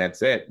 saying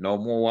that's it, no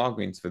more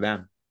Walgreens for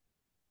them.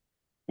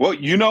 well,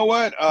 you know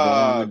what? No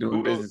longer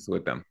doing business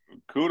with them.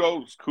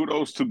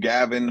 Kudos to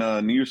Gavin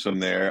Newsom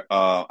there.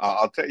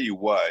 I'll tell you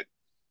what.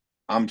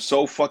 I'm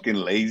so fucking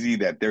lazy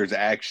that there's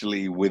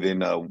actually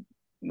within a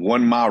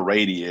 1 mile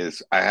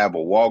radius, I have a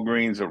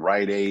Walgreens, a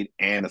Rite Aid,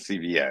 and a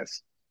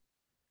CVS.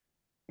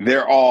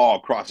 They're all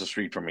across the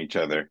street from each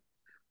other,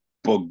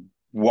 but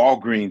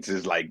Walgreens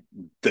is like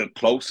the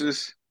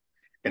closest,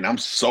 and I'm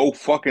so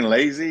fucking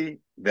lazy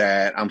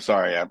that I'm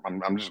sorry.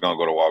 I'm just gonna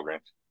go to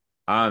Walgreens.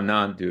 I'm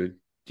not, dude.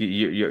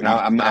 You No, just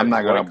I'm gotta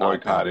not gonna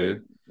boycott them, boycott it.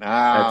 dude.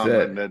 That's Nah,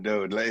 it. but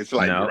dude, it's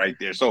like No, right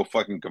there, so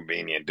fucking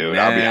convenient, dude.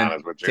 I'll be man,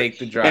 honest with you, take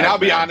the and I'll drive,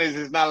 be man. honest.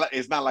 It's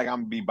not like I'm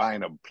gonna be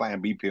buying a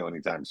Plan B pill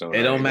anytime soon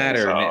It or don't anything.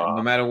 matter, So,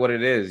 no matter what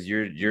it is.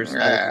 You're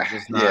supposed to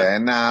just not, yeah,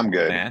 nah, I'm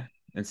good. man.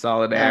 In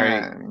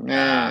solidarity, Nah,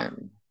 nah. nah,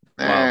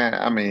 Well,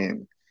 nah. I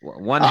mean,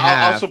 one I'll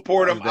half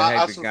support him. of the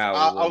heck of I'll, cow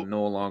will I'll.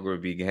 no longer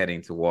be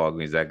heading to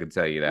Walgreens. I could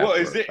tell you Well, that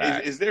for a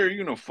fact. is there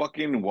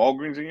fucking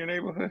Walgreens in your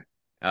neighborhood?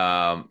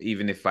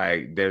 Even if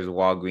there's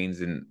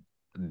Walgreens in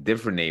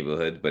different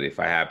neighborhoods, but if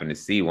I happen to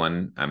see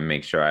one, I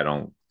make sure I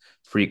don't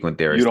frequent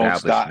their You don't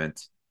stop.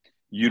 establishment.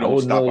 You I don't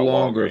will no stop at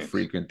longer Walgreens.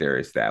 frequent their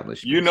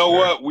You establishment, know sir.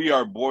 what? We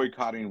are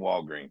boycotting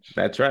Walgreens.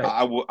 That's right.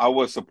 I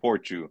will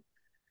support you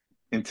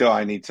until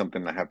I need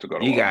something. I have to go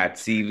to You got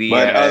Walgreens.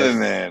 But other than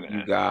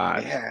CVS,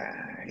 that,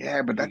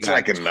 you but that's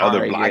like got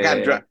another block.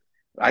 Target.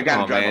 I Come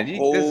gotta on, drive a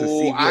man. There's a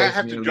whole. I CVS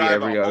have to nearly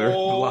drive a every other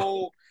block.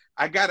 whole.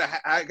 I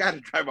gotta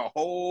drive a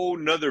whole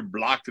nother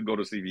block to go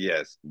to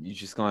CVS. You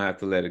just gonna have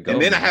to let it And go,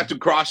 then I have man. to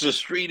cross the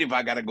street if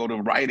I gotta go to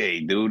Rite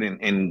Aid, dude.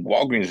 And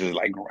Walgreens is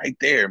like right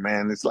there,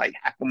 man. It's like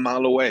half a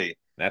mile away.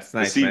 That's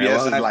The nice, man. CVS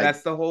Well, is like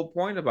that's the whole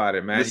point about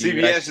it, the man. You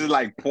CVS is actually,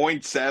 like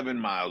 0.7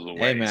 miles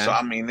hey, away. So man,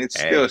 I mean, it's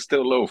hey,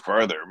 still a little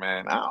further,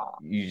 man. I don't,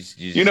 you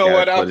you just know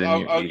gotta what? put in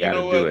your, you You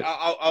gotta know do what? it.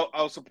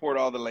 I'll support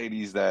all the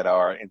ladies that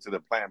are into the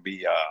Plan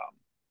B,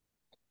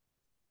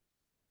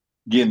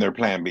 getting their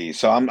Plan B.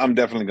 So I'm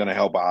definitely gonna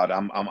help out.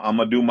 I'm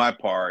gonna do my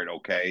part,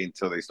 okay?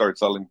 Until they start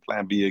selling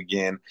Plan B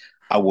again,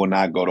 I will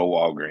not go to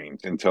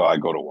Walgreens until I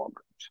go to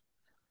Walgreens.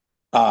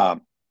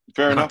 Um,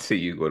 fair enough. Until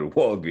you go to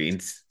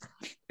Walgreens,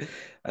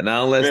 and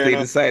unless Fair they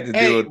enough. decide to do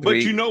Hey, a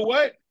but you three, know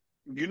what?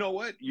 You know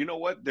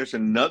what? There's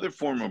another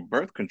form of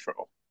birth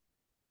control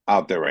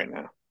out there right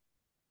now.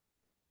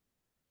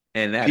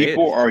 and that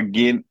People is are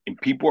getting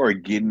people are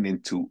getting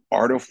into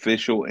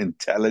artificial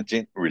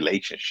intelligent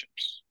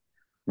relationships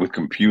with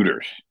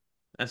computers.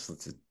 that's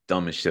the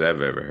dumbest shit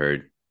I've ever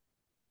heard.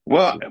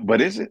 Well,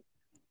 but is it?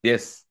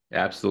 Yes,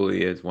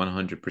 absolutely is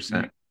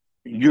 100%.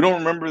 You, you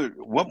don't remember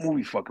what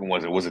movie fucking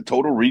was it? Was it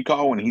Total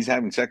Recall when he's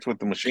having sex with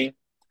the machine?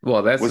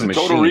 Well, that's the Was it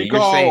Total machine.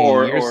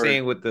 Recall You're or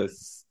saying with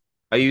this,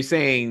 are you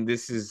saying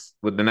this is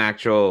with an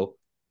actual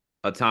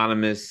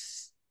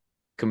autonomous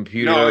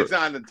no, computer? it's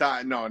not in the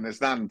time. No, and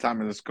it's not in the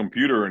time of this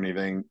computer or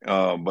anything.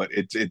 But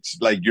it's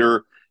like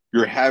you're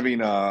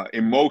having a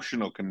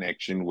emotional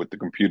connection with the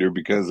computer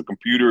because the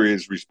computer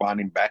is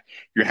responding back.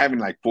 You're having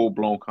like full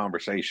blown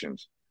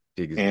conversations,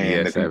 Biggest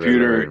and the BS I've ever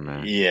computer, heard,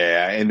 man.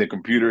 yeah, and the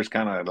computer is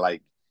kind of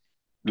like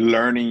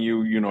learning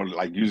you. You know,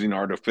 like using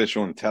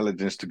artificial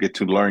intelligence to get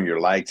to learn your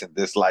likes and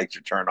dislikes,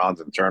 your turn ons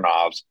and turn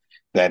offs.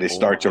 That it Oh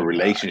starts a my God.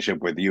 relationship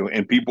with you,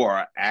 and people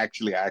are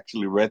actually I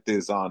actually read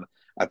this on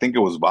I think it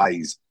was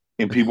Vice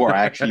and people are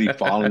actually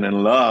falling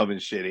in love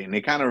and shit. And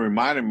it kind of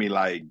reminded me,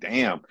 like,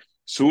 damn,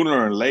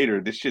 sooner or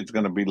later, this shit's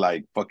gonna be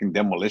like fucking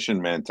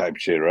Demolition Man type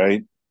shit,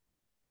 right?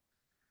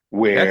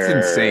 That's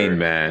insane,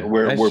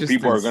 man. That's Where just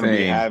people are gonna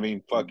be insane.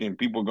 having fucking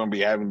people are gonna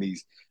be having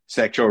these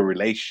sexual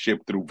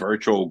relationship through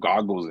virtual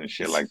goggles and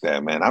shit like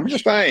that, man. I'm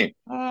just saying.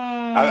 Uh,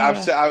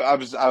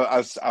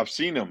 I've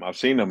seen them. I've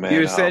seen them,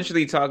 you're man.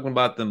 essentially talking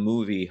about the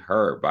movie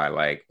Her by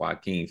like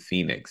Joaquin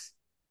Phoenix.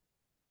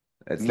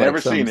 It's like Never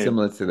something seen it.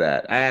 similar to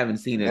that. I haven't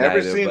seen it Never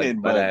either, seen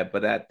it, but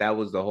but that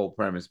was the whole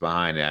premise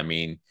behind it. I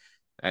mean,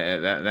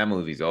 that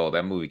movie's old.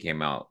 That movie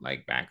came out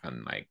like back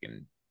on like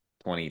in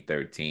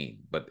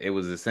 2013, but it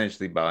was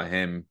essentially about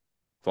him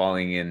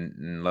falling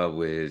in love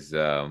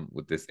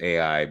with this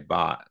AI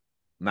bot,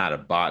 not a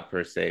bot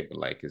per se, but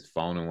like his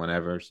phone and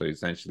whatever. So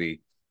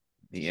essentially,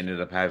 he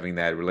ended up having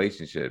that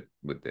relationship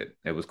with it.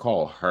 It was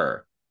called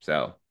Her.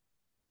 So,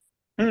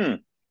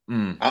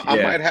 hmm.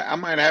 yeah. I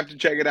might have to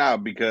check it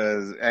out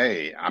because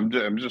hey, I'm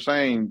just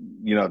saying,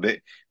 you know, that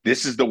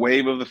this is the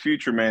wave of the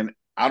future, man.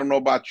 I don't know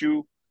about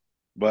you.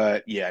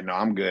 But yeah, no,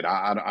 I'm good.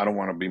 I don't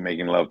want to be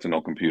making love to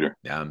no computer.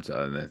 Yeah, I'm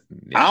telling you.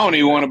 I Yeah, don't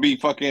even want to be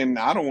fucking.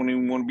 I don't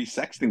even want to be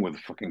sexting with a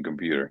fucking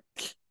computer.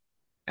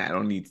 I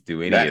don't need to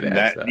do any of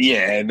that stuff.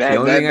 Yeah, The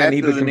only thing I that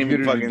need the doesn't even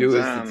computer to fucking do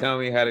is to sound. tell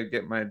me how to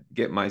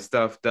get my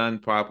stuff done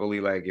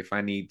properly. Like if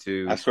I need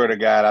I to, swear to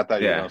God, I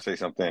thought you were yeah. gonna say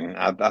something.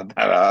 I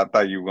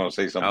thought you were gonna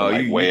say something Oh,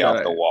 like you way off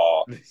thought the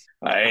wall.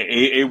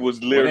 It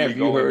was when literally have you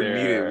going heard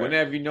me to? When there.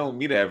 have you known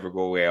me to ever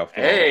go way off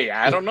the wall? Hey,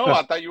 I don't know.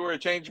 I thought you were a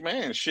changed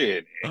man.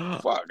 Shit,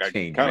 fuck. I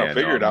Change, kind of man.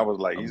 No, figured. I was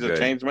like, I'm he's a good.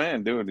 changed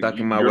man, dude. Stuck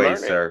in my You're way, learning.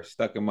 sir.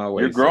 Stuck in my You're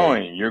way, sir.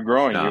 growing. You're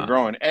growing. You're Nah.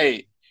 growing.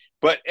 Hey,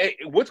 but hey,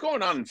 what's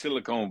going on in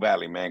Silicon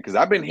Valley, man? Because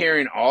I've been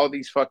hearing all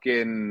these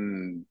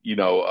fucking,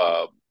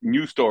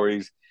 news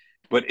stories,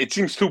 but it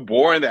seems too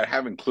boring that I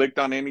haven't clicked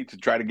on any to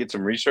try to get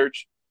some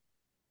research.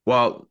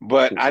 Well,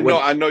 But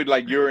what I know,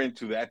 like you're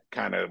into that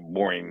kind of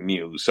boring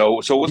news. So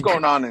what's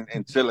going on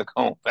in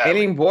Silicon it Valley?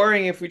 ain't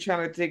boring if we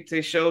trying to take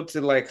the show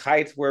to like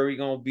heights where we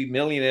gonna be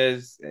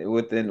millionaires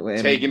within and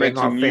Taking it bring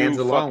to our fans new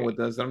along fucking. with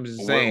us. I'm just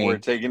We're saying.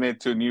 taking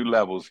it to new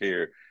levels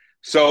here.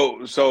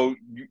 So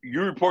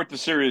you report the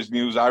serious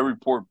news. I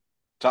report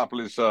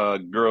topless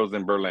girls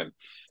in Berlin.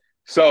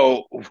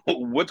 So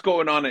what's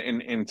going on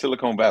in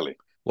Silicon Valley?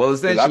 Well,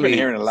 Because I've been essentially,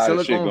 hearing a lot of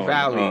shit going on.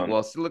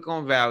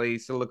 Silicon Valley,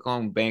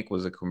 Silicon Bank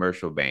was a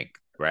commercial bank,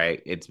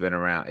 right? It's been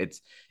around.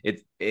 It's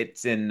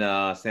in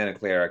Santa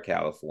Clara,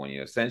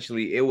 California.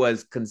 Essentially, it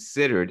was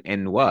considered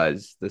and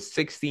was the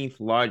 16th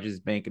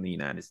largest bank in the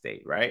United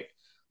States, right?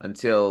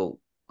 Until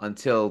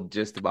until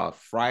just about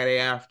Friday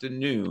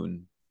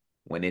afternoon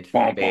when it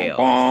Bum, bum, failed.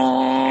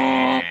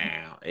 bum.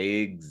 Ow,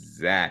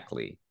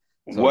 exactly.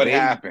 So What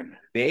happened?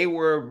 they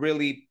were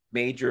really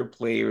major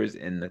players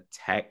in the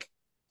tech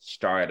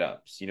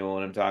startups. You know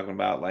what I'm talking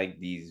about? Like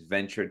these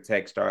venture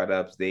tech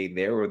startups. They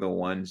were the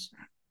ones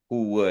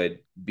who would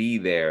be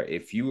there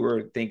if you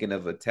were thinking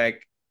of a tech.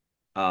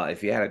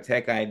 If you had a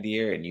tech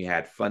idea and you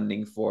had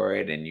funding for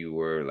it, and you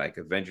were like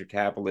a venture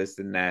capitalist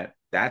in that,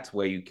 that's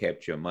where you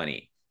kept your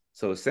money.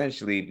 So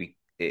essentially,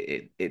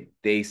 they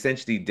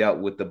essentially dealt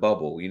with the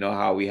bubble. You know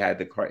how we had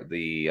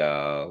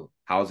the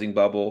housing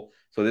bubble.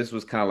 So this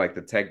was kind of like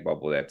the tech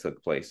bubble that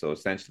took place. So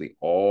essentially,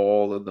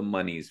 all of the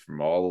monies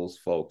from all those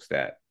folks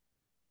that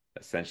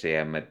essentially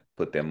have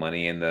put their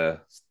money in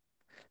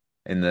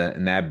in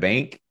that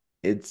bank,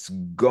 it's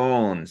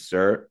gone,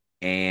 sir.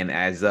 And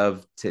as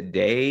of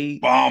today,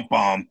 Bum,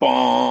 bum,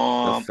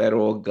 the bum.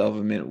 federal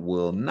government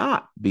will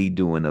not be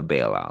doing a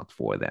bailout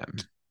for them.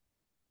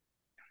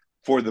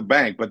 For the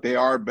bank, but they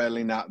are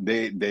bailing out.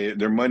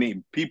 Their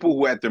money. People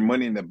who had their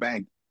money in the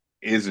bank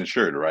is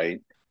insured,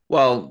 right?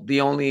 Well,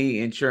 the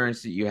only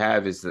insurance that you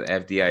have is the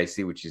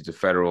FDIC, which is the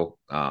federal,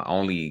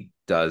 only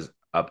does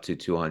up to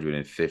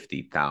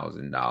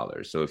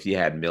 $250,000. So if you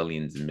had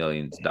millions and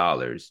millions of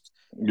dollars,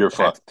 You're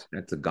fucked.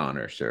 that's a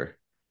goner, sir.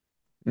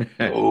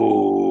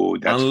 Oh,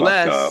 that's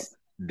fucked up.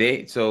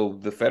 So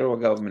the federal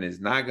government is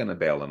not going to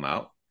bail them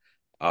out.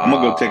 I'm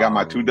gonna go take out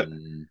my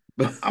Um,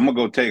 I'm gonna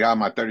go take out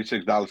my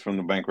 $36 from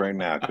the bank right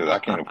now because I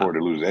can't afford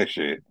to lose that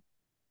shit.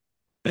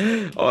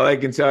 all I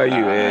can tell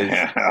you is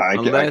I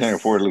can't afford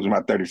unless to lose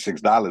my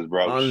 $36,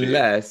 bro. Shit.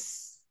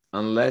 unless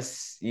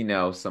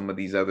some of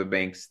these other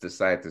banks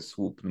decide to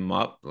swoop them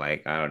up,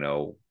 like I don't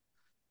know,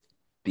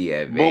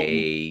 But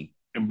BFA,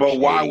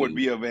 why would Chase,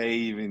 B of A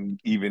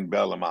even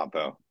bail them out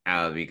though?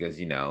 because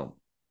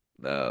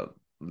uh,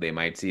 they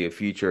might see a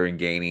future in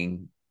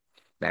gaining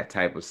that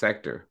type of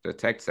sector, the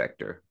tech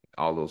sector,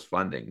 all those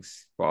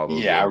fundings for all those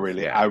Yeah, loans.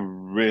 Yeah, I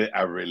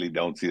really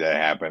don't see that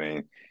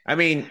happening. I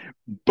mean,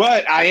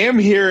 But I am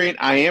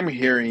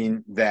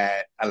hearing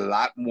that a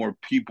lot more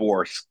people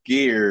are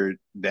scared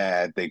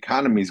that the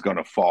economy is going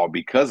to fall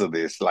because of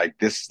this. Like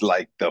this is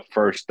like the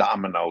first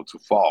domino to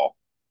fall.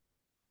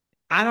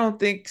 I don't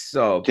think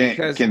so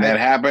because Can that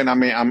happen? I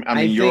I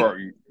mean,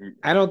 think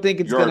I don't think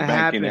it's you're a gonna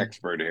banking happen.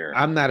 expert here.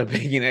 I'm not a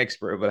banking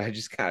expert, but I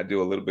just kind of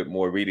do a little bit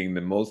more reading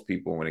than most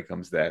people when it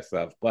comes to that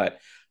stuff. But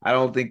I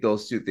don't think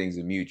those two things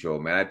are mutual,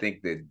 man. I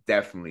think they're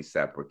definitely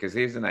separate. Because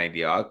here's an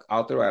idea.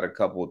 I'll throw out a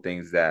couple of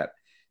things that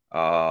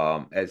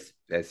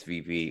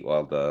SVP,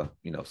 well, the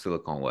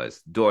Silicon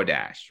was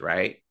DoorDash,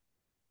 right?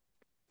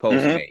 Hmm.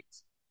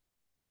 Postmates,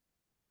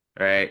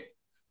 right?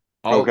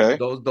 All Okay.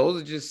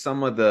 those are just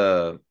some of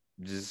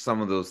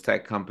those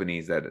tech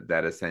companies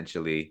that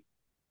essentially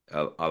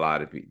a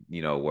lot of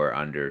were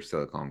under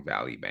Silicon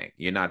Valley Bank.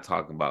 You're not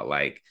talking about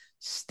like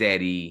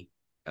steady.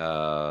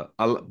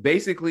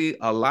 Basically,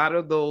 a lot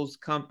of those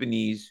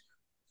companies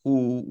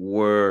who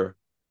were,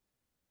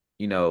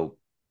 you know,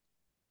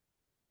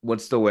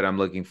 what's the word I'm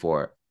looking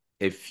for?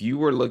 If you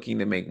were looking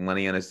to make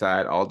money on the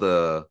side, all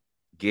the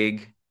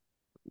gig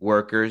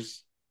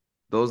workers,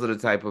 those are the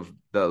type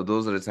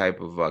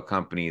of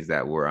companies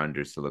that were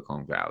under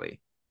Silicon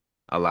Valley.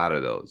 A lot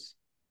of those,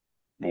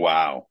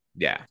 Wow.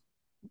 yeah.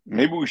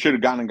 Maybe we should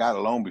have gone and got a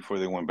loan before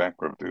they went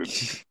bankrupt, dude.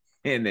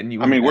 And then you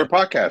I wouldn't mean, we're have.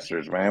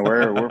 podcasters, man.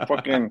 We're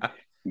fucking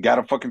got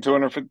a fucking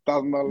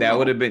 $250,000 That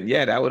would loan. have been,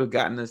 yeah, that would have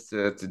gotten us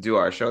to do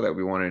our show that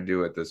we wanted to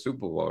do at the Super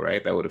Bowl,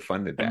 right? That would have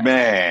funded that.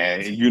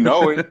 Man, you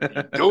know it,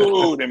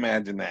 dude.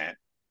 Imagine that.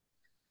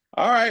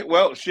 All right.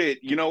 Well, shit.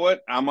 You know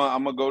what? I'm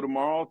gonna go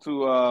tomorrow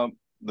to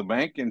the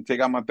bank and take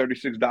out my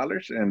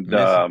 $36 and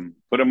Listen,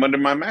 put them under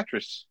my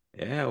mattress.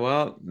 yeah,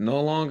 well,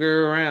 no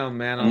longer around,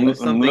 man. I'm a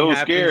little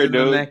scared,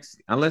 dude.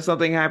 Unless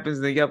something happens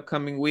in the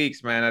upcoming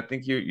weeks, man. I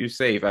think you're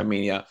safe. I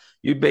mean, yeah,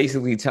 you're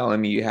basically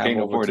telling me you have Can't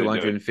over afford two it, dude.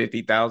 hundred and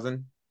fifty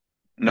thousand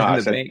No, in I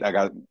the said bank. I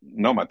got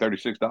no my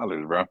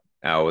 $36, bro.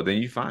 Oh, well, then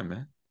you fine,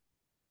 man.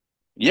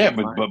 Yeah, You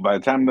but fine. by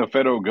the time the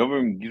federal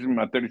government gives me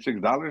my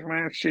 $36,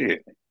 man,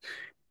 shit,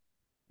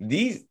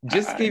 These I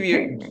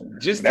can't.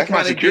 just to That's my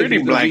kind of give security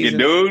you the blanket, reason.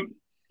 dude.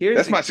 Here's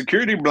That's my the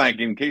security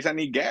blanket in case I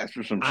need gas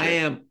or some I shit.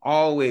 am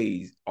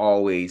always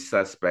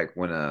suspect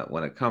when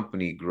a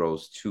company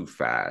grows too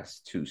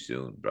fast, too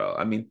soon, bro.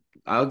 I mean,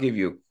 I'll give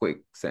you a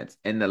quick sense.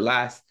 In the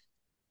last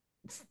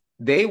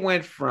they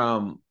went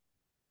from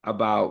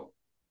about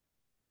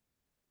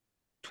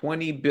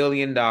 $20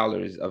 billion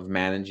of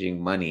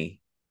managing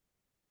money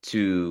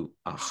to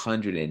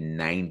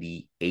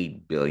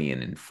 198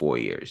 billion in 4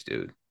 years,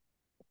 dude.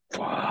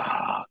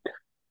 Fuck,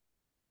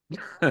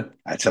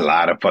 that's a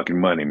lot of fucking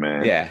money,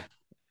 man. Yeah,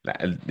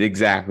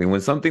 exactly. When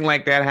something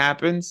like that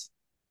happens,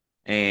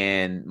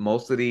 and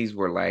most of these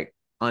were like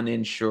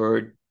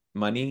uninsured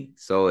money,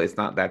 so it's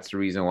not that's the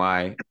reason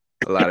why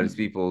a lot of these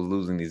people are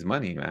losing these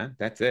money, man.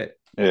 That's it.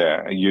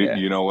 Yeah, Yeah.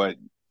 you know what?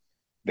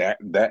 That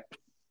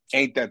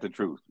ain't that the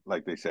truth,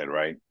 like they said,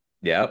 right?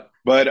 Yep.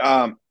 But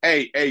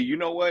hey, you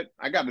know what?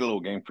 I got a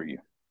little game for you.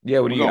 Yeah.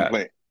 What do We're you gonna got?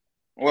 play.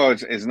 Well,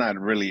 it's not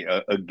really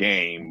a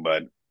game,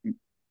 but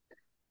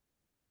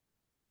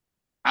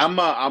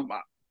I'm.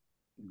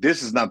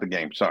 This is not the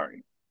game.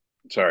 Sorry,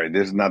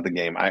 this is not the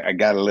game. I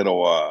got a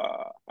little.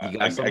 You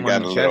I got something on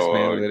got your a chest,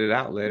 man. little. Let it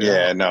out. Let it Yeah,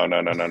 out.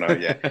 no.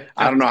 Yeah,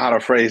 I don't know how to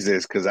phrase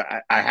this because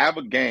I have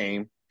a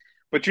game,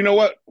 but you know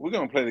what? We're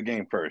gonna play the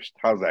game first.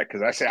 How's that?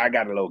 Because I say I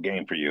got a little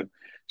game for you.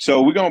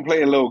 So we're gonna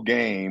play a little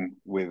game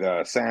with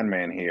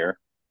Sandman here,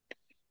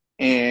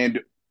 and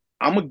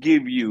I'm gonna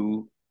give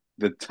you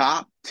the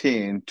top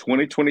 10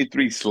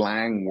 2023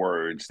 slang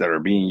words that are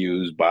being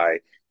used by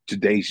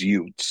today's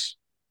youths,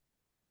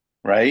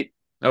 right?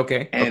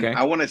 Okay. And Okay.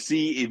 I want to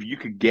see if you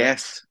could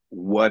guess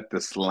what the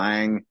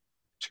slang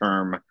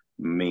term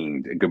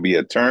means. It could be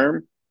a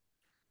term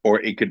or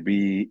it could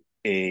be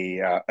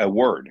a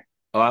word.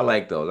 Oh, I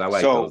like those. I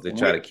like those. So They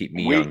try to keep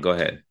me young. we Go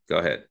ahead. Go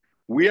ahead.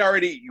 we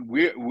already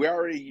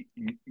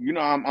you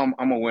know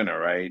I'm a winner,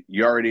 right?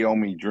 You already owe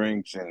me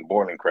drinks and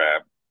boiling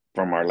crab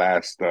from our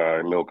last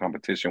little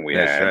competition we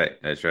That's had right.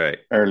 That's right.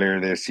 earlier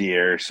this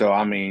year. So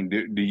I mean,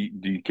 do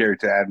you care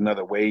to add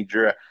another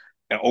wager?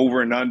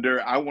 Over and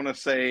under, I want to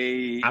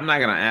say I'm not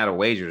gonna add a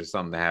wager to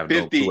something to have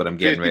no clue what 50 I'm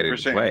getting ready to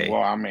percent. Well,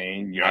 play. I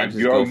mean, I'll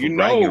just go for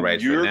bragging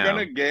rights for now.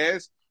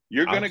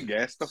 you're I'll gonna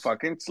guess the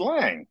fucking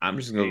slang. I'm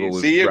just gonna go Eh,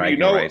 with see if you bragging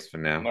know. rights for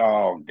now.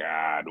 Oh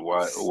God,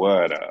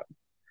 what a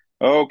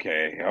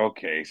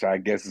okay. So I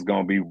guess it's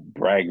gonna be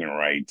bragging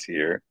rights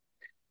here.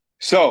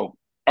 So,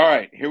 all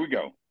right, here we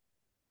go.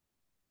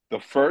 The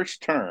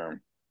first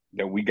term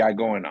that we got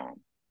going on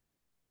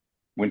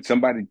when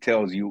somebody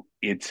tells you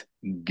it's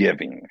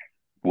giving,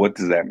 what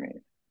does that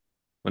mean?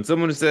 When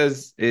someone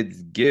says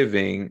it's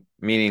giving,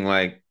 meaning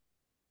like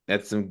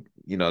that's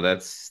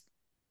that's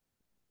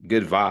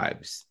good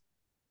vibes.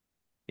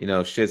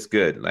 Shit's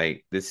good.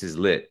 Like this is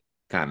lit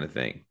kind of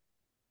thing.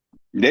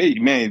 They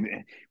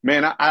man,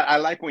 I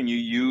like when you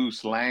use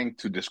slang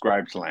to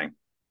describe slang.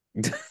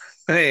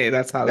 Hey,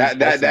 that's how we're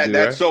supposed to do,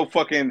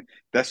 right?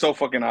 That's so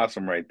fucking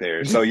awesome right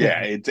there. So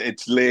yeah,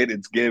 it's lit,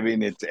 it's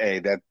giving, it's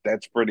a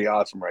that's pretty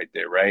awesome right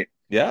there, right?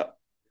 Yep.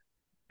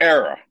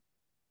 Era,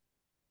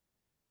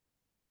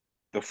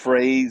 the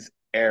phrase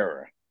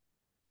era.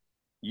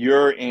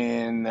 You're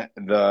in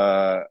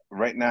the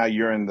right now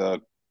you're in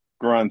the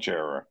grunge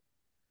era,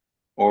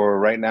 or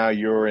right now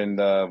you're in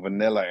the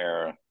vanilla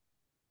era.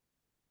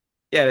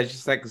 Yeah, it's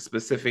just like a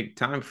specific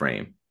time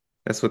frame.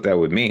 That's what that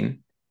would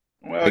mean.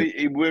 Well, Like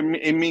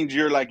it means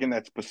you're like in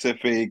that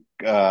specific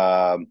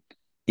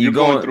you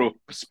going,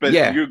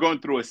 yeah, you're going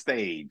through a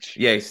stage.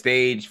 yeah,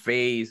 stage,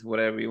 phase,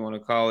 whatever you want to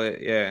call it.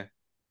 Yeah.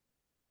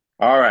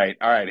 All right.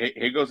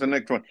 Here goes the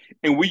next one.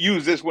 And we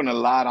use this one a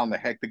lot on the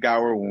Hectic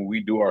Hour when we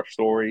do our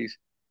stories.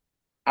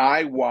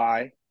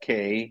 IYKYK.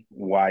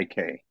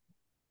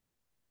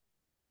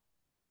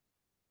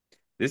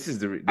 This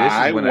is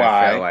I when I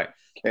felt Y like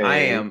I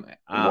K am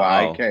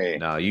Y oh K.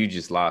 no, you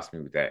just lost me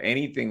with that.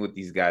 Anything with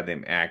these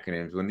goddamn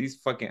acronyms, when these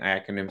fucking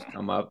acronyms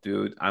come up,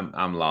 dude,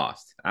 I'm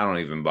lost. I don't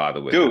even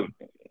bother with Dude, them.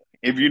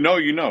 if you know,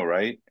 you know,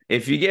 right?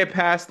 If you get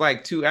past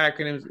like two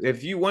acronyms,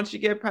 if you once you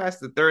get past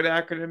the third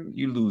acronym,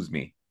 you lose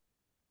me.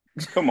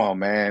 Come on,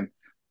 man.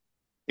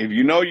 If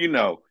you know, you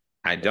know.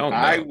 I don't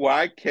I know.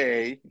 Y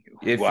K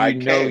If you Y know,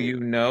 K. you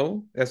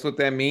know. That's what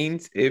that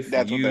means. If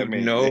That's what you that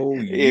means. know,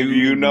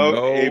 you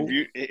know.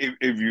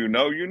 If you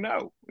know, you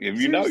know. If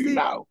you know, you Seriously,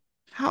 know.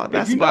 how If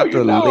that's you know, about you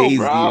the know, laziest.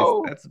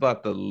 bro. That's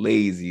about the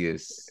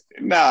laziest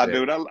Nah, shit.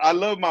 dude, I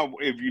love my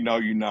if you know,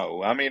 you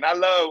know. I mean, I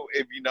love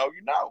if you know,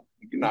 you know.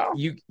 You know.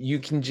 You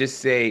can just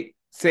say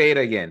it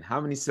again.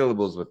 How many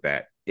syllables with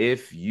that?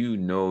 If you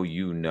know,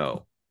 you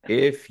know.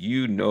 If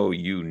you know,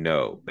 you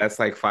know. That's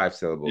like 5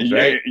 syllables, Yeah,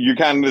 right? you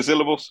counting the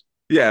syllables?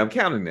 Yeah, I'm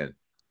counting it.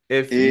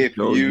 If you If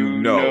know, you you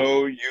know.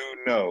 know, you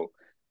know.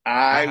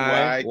 I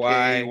I Y K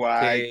Y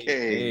Y K K.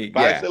 A.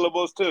 Five Yeah,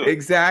 syllables too.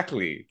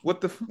 exactly.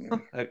 What the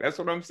fuck? That's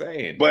what I'm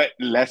saying. But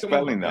less Come on,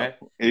 spelling though. man.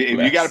 If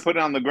you got to Less. put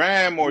it on the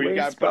gram or You you ain't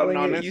got to put it spelling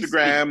on it. You speak.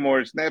 Instagram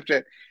or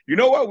Snapchat, you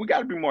know what? We got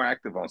to be more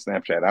active on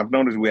Snapchat. I've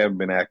noticed we haven't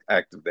been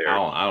active there.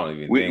 I don't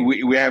even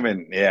think, We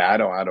haven't. Yeah, I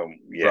don't. bro.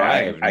 Yeah, I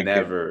have I could.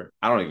 never.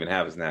 I don't even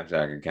have a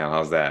Snapchat account.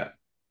 How's that?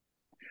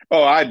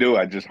 Oh, I do.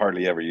 I just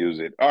hardly ever use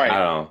it. All I right,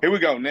 don't here we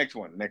go. Next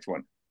one. Next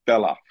one.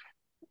 Fell off.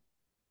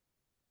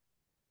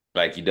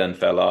 like you done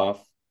fell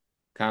off,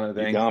 kind of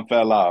You thing. done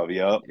fell off.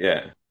 Yup.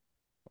 Yeah.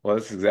 Well,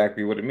 that's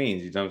exactly what it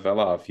means. You done fell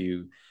off.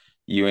 You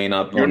ain't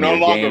up You're on no your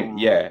longer. game.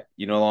 Yeah.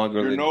 You no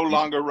longer. You're no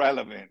longer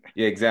relevant.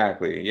 Yeah,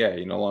 exactly. Yeah.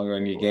 You're no longer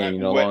in your game. You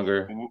no What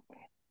longer.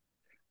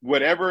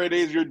 whatever it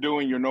is you're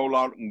doing, you're no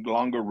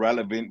longer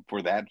relevant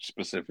for that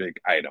specific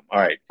item. All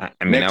right. I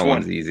mean, Next that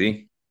one's one.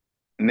 easy.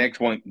 Next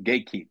one.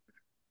 Gatekeep.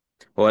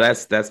 Well,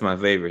 that's my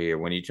favorite here.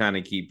 When you're trying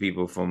to keep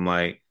people from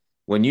like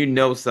when you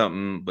know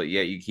something, but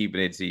yet you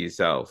keeping it to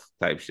yourself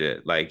type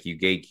shit. Like you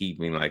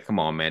gatekeeping, like, come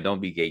on, man,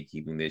 don't be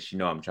gatekeeping this. You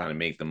know I'm trying to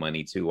make the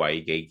money too. Why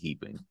you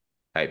gatekeeping?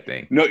 Type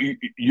thing. No,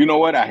 you know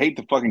what? I hate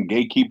the fucking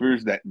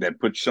gatekeepers that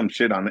put some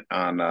shit on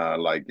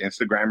like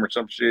Instagram or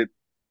some shit, And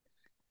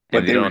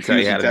but they they don't tell refuse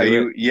you to how to tell do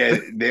you. it. Yeah,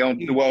 they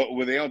don't.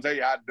 Well, they don't tell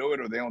you how to do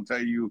it, or they don't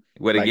tell you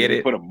Where to like if get they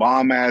it. put a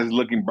bomb ass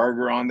looking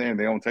burger on there, and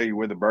they don't tell you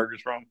where the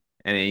burger's from.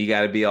 And then you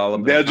gotta be all up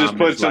in the They'll just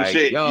put comments some like,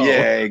 shit. yo.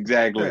 Yeah,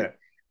 exactly.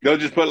 They'll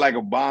just put like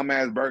a bomb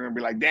ass burger and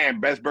be like, "Damn,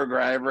 best burger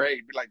I ever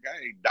ate." Be like,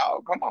 "Hey,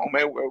 dog, come on,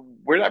 man,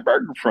 where that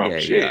burger from? Yeah,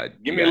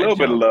 Shit, give me a little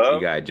bit of you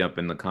love." gotta jump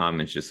in the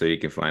comments just so you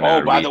can find Oh,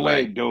 out by read the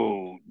way, like,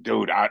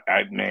 dude,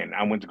 man,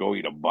 I went to go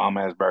eat a bomb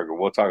ass burger.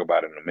 We'll talk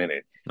about it in a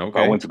minute. I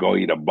okay. went to go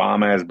eat a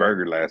bomb ass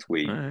burger last All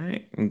week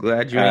right. I'm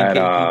glad you ain't at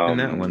gatekeeping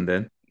that one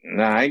then.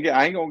 Nah, I ain't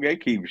gonna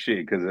gatekeep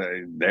shit because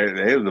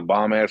there was a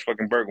bomb ass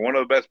fucking burger, one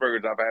of the best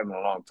burgers I've had in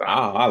a long time.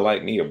 I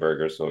like me a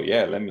burger, so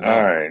yeah, let me All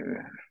know. right,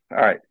 all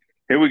right,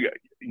 here we go.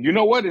 You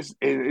know what is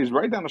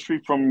right down the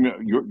street from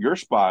your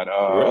spot?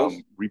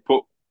 Rizz?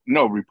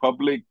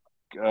 Republic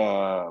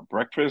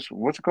breakfast.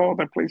 What's it called?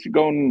 That place you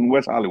go in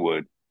West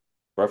Hollywood.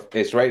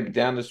 It's right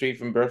down the street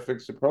from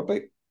Breakfast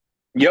Republic.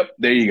 Yep,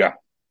 there you go.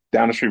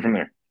 Down the street from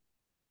there.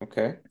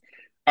 Okay.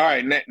 All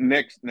right,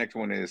 next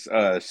one is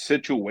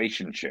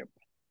situationship.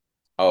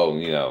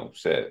 Oh,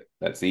 shit.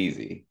 That's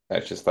easy.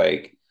 That's just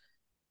like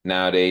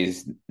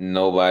nowadays,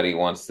 nobody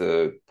wants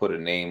to put a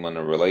name on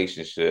a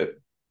relationship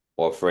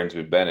or friends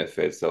with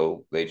benefits.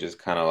 So they just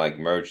kind of like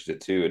merge the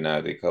two, and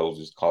now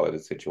just call it a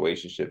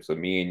situationship. So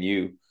me and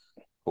you,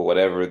 for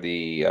whatever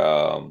the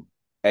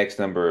X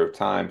number of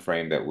time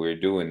frame that we're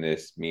doing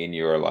this, me and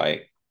you are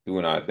like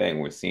doing our thing.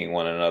 We're seeing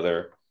one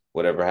another.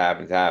 Whatever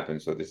happens,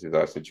 happens. So this is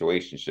our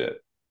situationship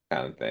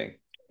kind of thing.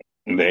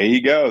 There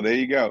you go. There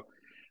you go.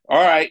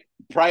 All right,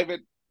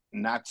 private,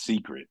 not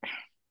secret.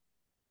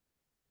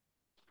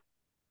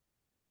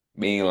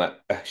 Being like,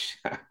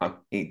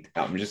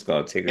 I'm just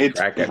gonna take a It's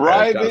crack at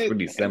that. That's private,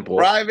 pretty simple.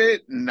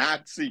 private,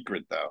 not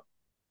secret though.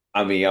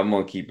 I mean, I'm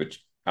gonna keep it.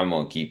 I'm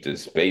gonna keep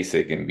this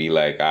basic and be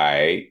like, all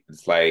right,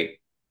 it's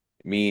like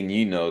me and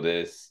you know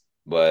this,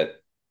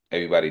 but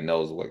everybody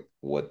knows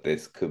what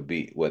this could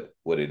be, what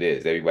it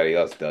is. Everybody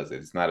else does it.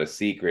 It's not a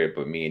secret,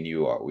 but me and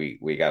you are we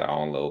got our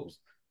own little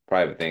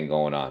private thing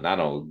going on. I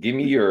don't know. Give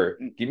me your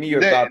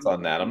That, thoughts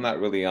on that. I'm not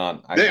really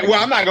on. well,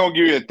 I'm not gonna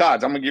give you the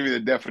thoughts. I'm gonna give you the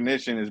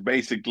definition. Is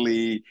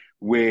basically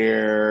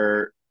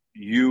where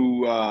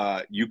you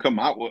come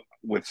out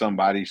with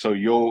somebody, so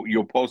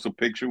you'll post a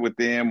picture with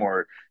them,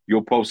 or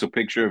you'll post a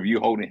picture of you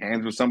holding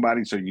hands with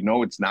somebody, so you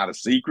know it's not a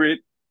secret,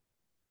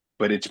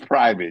 but it's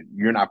private.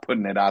 You're not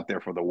putting it out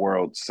there for the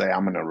world to say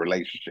I'm in a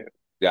relationship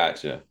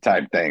Gotcha.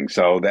 type thing.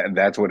 So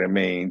that's what it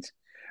means.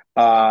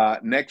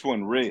 Next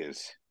one,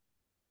 Rizz.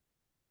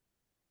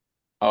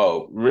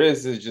 Oh,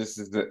 Rizz is just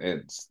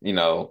it's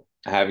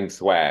having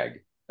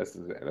swag.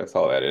 That's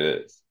all that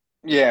it is.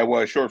 Yeah,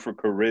 well, short for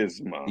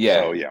charisma. So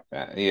Yeah,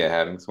 yeah. yeah,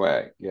 having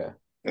swag. Yeah.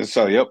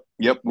 So yep,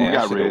 we Man,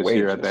 got Riz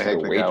here at I the should have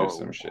Hectic wagered Hour.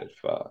 some shit.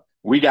 Fuck.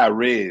 We got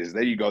Riz.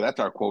 There you go. That's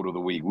our quote of the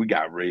week. We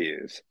got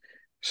Riz.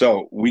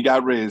 So we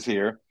got Riz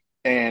here.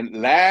 And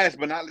last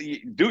but not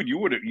least, dude, you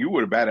would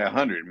have batted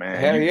 100, man.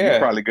 Hell You yeah.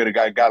 probably could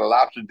have got a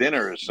lobster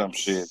dinner or some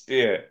shit.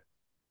 Yeah.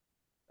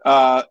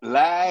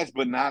 Last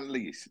but not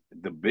least,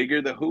 the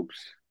bigger the hoops,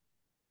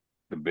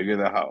 the bigger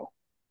the hoe.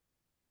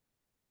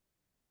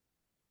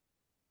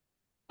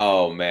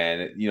 Oh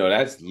man,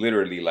 that's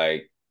literally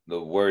like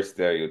the worst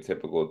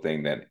stereotypical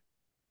thing that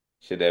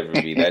should ever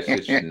be. That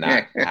shit should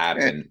not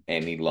happen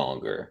any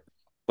longer.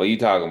 But you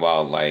talking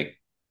about like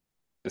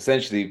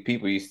essentially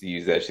people used to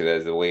use that shit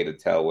as a way to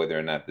tell whether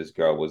or not this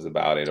girl was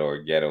about it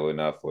or ghetto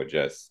enough or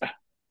just,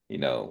 you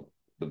know,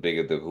 the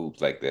bigger the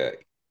hoops, like their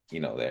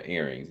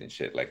earrings and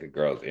shit, like a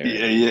girl's Yeah,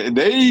 earrings. yeah.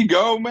 There you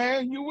go,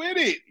 man. You with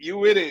it. You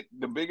with it.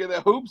 The bigger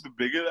the hoops, the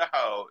bigger the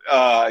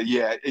hoe.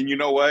 Yeah. And you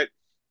know what?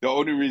 The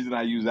only reason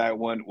I use that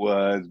one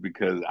was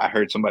because I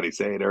heard somebody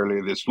say it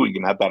earlier this week,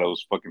 and I thought it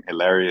was fucking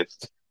hilarious.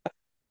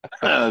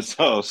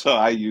 So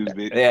I used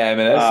it. Yeah,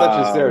 man, that's such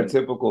a Um,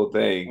 stereotypical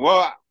thing.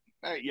 well,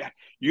 yeah,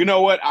 you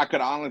know what? I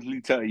could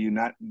honestly tell you,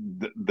 not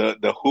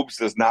the hoops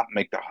does not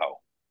make the hoe,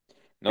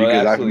 No, they because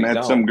I've absolutely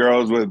met some don't.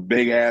 girls with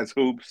big ass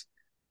hoops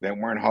that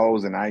weren't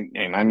hoes, and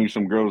I knew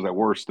some girls that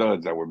were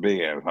studs that were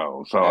big ass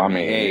hoes. So I I mean,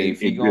 mean, hey,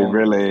 if it you go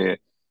really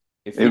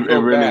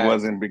back,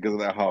 wasn't because of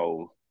that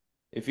hoe.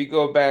 if you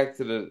go back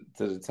to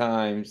the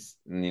times,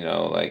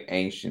 like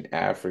ancient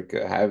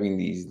Africa, having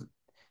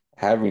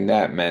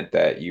that meant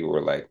that you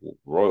were like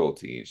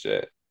royalty and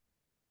shit.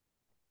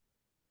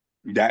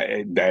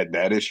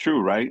 That is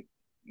true, right?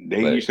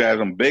 They used But to have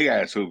some big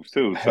ass hoops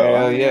too. So I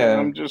hell mean, yeah.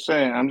 I'm just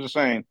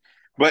saying.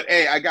 But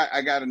hey, I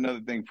got another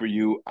thing for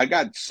you. I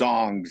got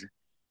songs.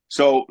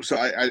 So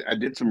I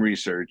did some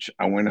research.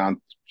 I went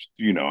on,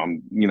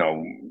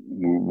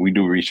 we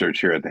do research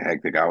here at the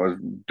Hectic. I was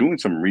doing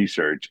some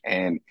research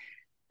and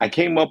I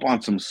came up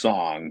on some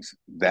songs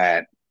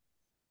that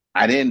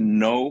I didn't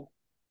know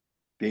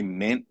they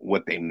meant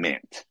what they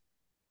meant.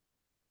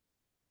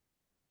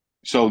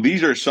 So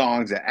these are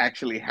songs that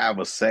actually have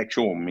a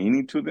sexual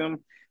meaning to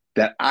them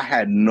that I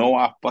had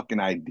no fucking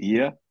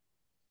idea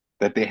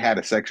that they had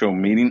a sexual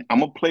meaning. I'm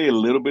gonna play a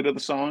little bit of the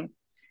song,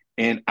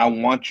 and I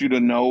want you to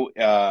know.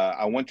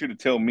 I want you to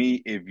tell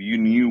me if you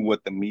knew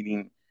what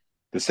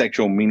the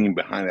sexual meaning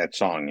behind that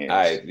song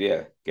is.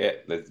 Yeah,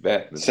 let's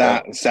bet. Let's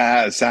go.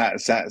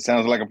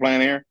 Sounds like a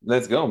plan here.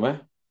 Let's go,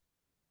 man.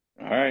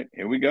 All right,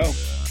 here we go.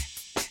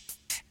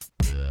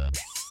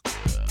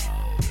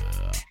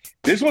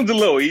 This one's a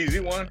little easy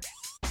one,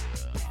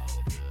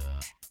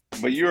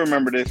 but you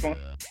remember this one.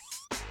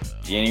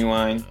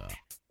 Genuine,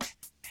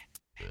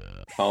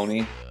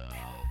 Pony.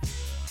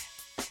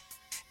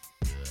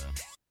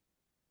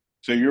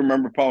 So you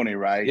remember Pony,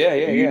 right? Yeah,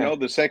 yeah, Do you yeah. know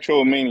the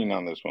sexual meaning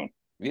on this one?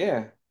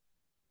 Yeah.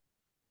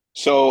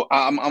 So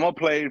I'm gonna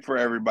play it for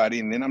everybody,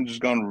 and then I'm just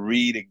gonna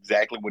read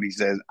exactly what he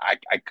says. I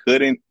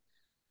couldn't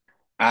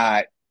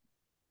I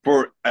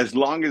for as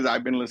long as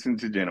I've been listening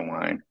to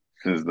Genuine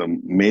since the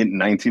mid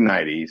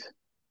 1990s,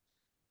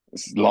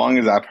 as long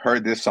as I've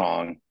heard this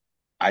song,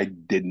 I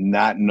did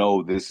not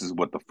know this is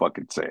what the fuck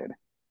it said.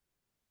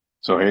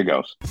 So here it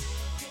goes.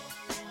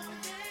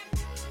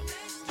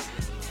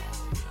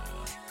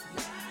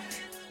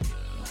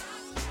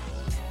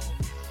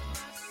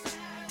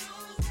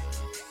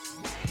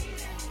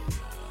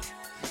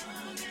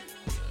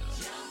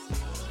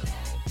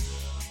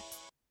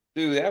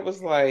 Dude, that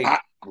was like I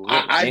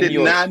I in did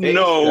your not face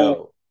know.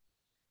 though.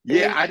 It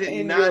Yeah, was I did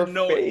in not your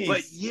know it, but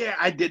face. yeah,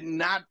 I did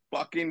not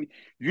fucking.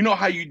 You know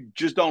how you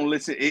just don't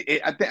listen.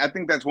 I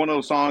think that's one of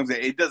those songs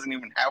that it doesn't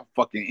even have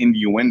fucking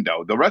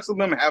innuendo. The rest of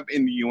them have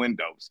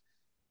innuendos.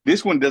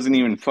 This one doesn't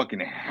even fucking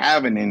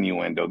have an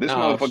innuendo. This No,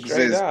 motherfucker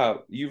straight says,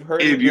 up. You've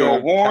heard "If of you're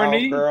the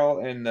horny." cowgirl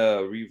and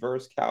the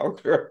reverse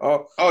cowgirl.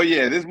 Oh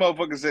yeah, this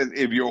motherfucker says,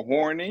 "If you're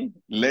horny,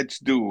 let's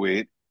do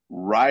it.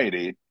 Ride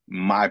it,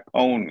 my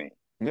pony,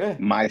 Yeah.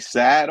 my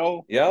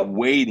saddle, Yep.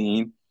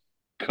 waiting.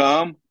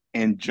 Come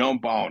and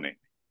jump on it."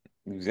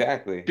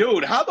 Exactly.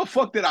 Dude, how the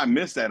fuck did I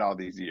miss that all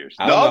these years?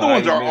 I The don't know other how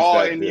ones you are missed all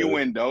that, dude.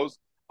 innuendos.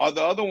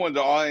 The other ones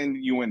are all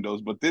innuendos,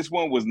 but this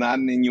one was not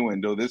an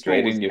innuendo. This one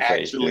Straight was in your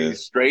face, actually dude.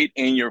 straight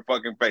in your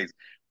fucking face.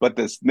 But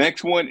this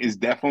next one is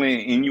definitely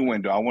an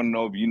innuendo. I want to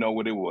know if you know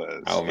what it I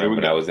was. Here remember we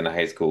when I go. was in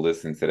high school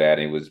listening to that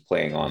and it was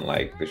playing on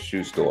like the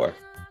shoe store.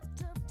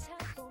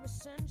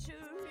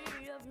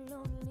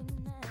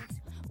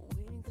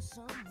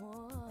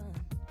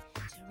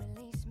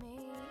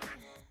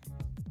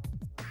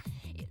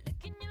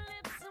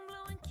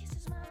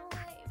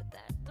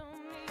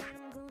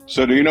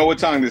 So, do you know what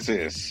song this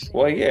is?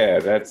 Well, yeah,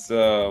 that's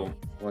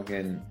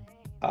fucking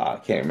I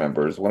can't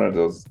remember. It's one of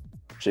those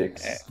Eh,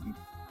 chicks.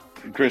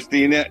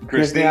 Christina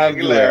Christina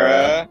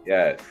Aguilera. Aguilera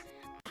Yes.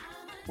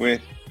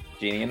 with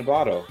Genie in a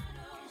bottle.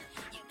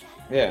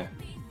 Yeah.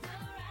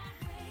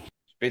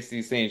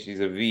 Basically saying she's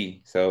a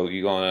V. So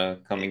you gonna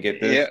come and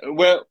get yeah. this?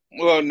 Well,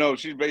 no.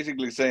 She's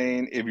basically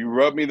saying, if you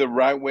rub me the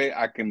right way,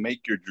 I can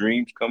make your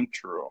dreams come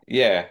true.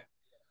 Yeah.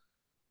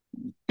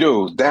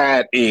 Dude,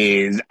 that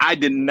is. I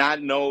did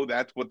not know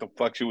that's what the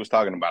fuck she was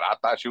talking about. I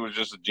thought she was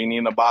just a genie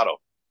in a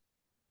bottle.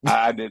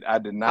 I did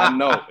not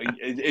know.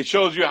 It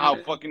shows you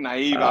how fucking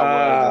naive I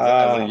was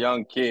as a Ah,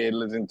 young kid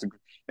listening to,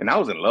 and I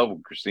was in love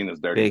with Christina's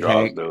Dirty Big Draws,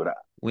 Hank, dude.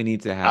 we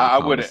need to have a I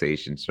would have,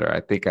 conversation, sir.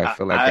 I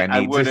feel like I I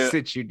need to would have,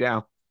 sit you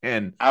down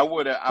and I tell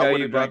would you have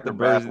about drank the her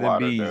birds and the bathwater,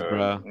 bees,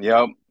 bro. dude.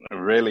 Yep,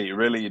 really,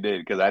 really, you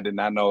did because I did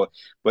not know.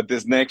 But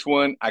this next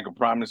one, I can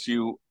promise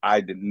you,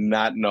 I did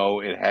not know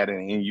it had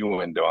an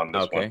innuendo on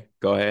this one. Okay,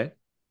 go ahead.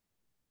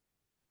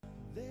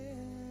 There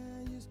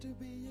used to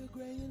be a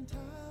graying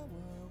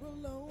tower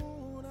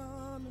alone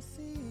on the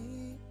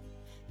sea.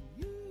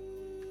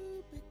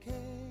 You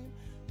became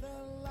the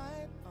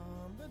light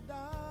on the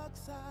dark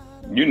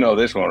side of You know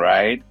this one,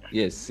 right?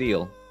 Yes,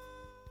 Seal.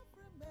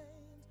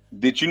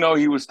 Did you know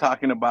he was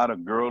talking about a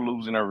girl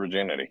losing her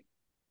virginity?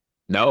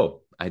 No,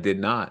 I did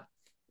not.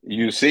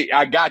 You see,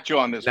 I got you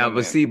on this Now, one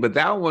but then. see, but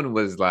that one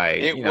was like,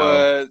 It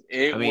was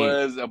it I mean,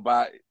 was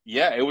about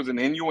yeah, it was an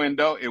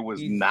innuendo.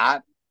 he's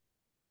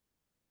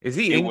is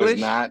he it was English?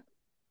 not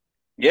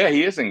yeah,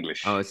 he is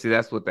English. Oh, see,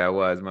 that's what that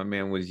was. My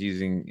man was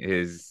using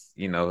his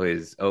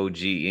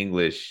OG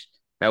English.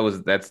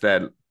 That's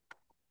that.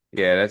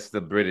 Yeah, that's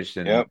the British,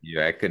 and Yep.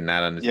 yeah, I could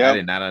not understand. I Yep.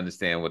 did not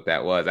understand what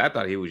that was. I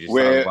thought he was just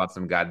talking Where about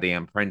some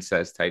goddamn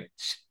princess type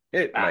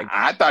shit. Like,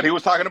 I thought he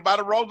was talking about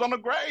a rose on the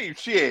grave,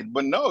 shit.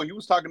 But no, he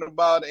was talking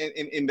about,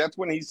 and that's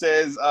when he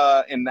says,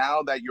 "And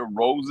now that your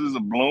roses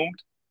have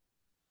bloomed,"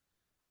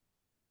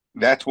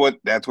 that's what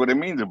it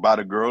means about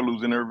a girl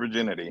losing her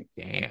virginity.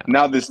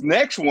 Now, damn. this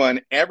next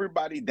one,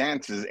 everybody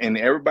dances, and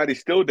everybody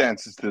still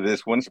dances to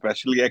this one,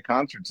 especially at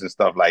concerts and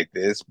stuff like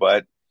this.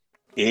 But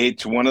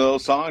it's one of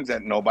those songs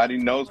that nobody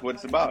knows what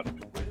it's about.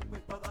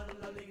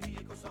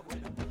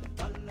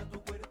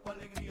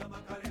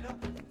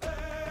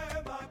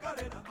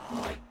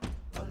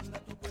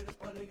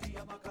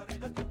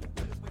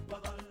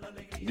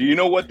 Do you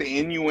know what the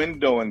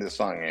innuendo in this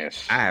song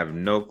is? I have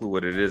no clue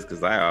what it is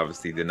because I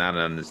obviously did not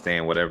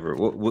understand whatever.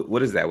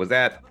 What is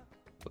that?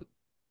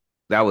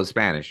 That was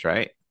Spanish,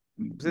 right?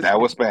 Was it That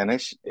was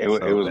Spanish? Spanish.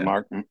 It So was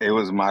then, It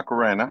was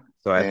Macarena,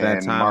 so at that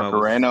and time,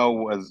 Macarena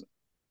was.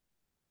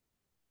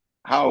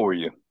 How old were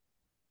you?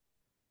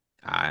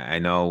 I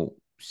know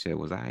shit.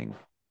 Was I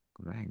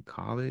in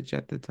college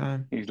at the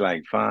time? He's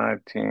like 5,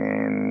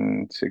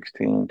 10,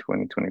 16,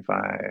 20,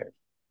 25.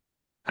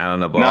 I don't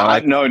know, but No, all I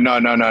no, no,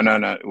 no, no, no,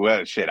 no.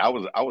 Well, shit, I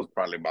was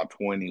probably about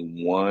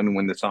 21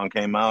 when the song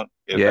came out,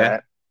 if yeah,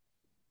 that.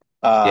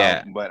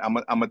 yeah, But I'm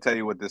gonna tell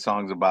you what this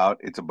song's about.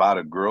 It's about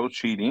a girl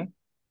cheating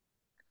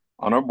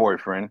on her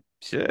boyfriend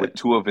with shit.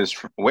 two of his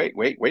wait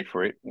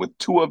for it, with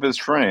two of his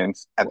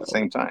friends at the Whoa,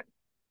 same time.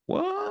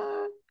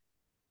 what?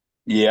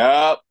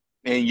 Yep.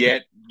 And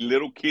yet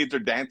little kids are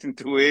dancing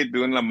to it,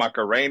 doing the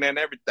Macarena and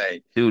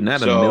everything. Dude,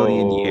 not a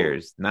million So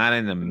years. Not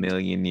in a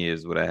million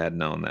years would I had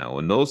known that.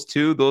 When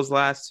those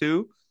last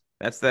two,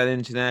 that's that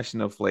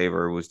international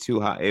flavor. It was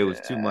too hot. It was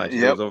too much. It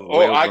yep. was over Oh,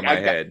 way over my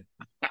head.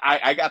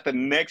 I got the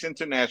next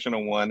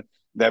international one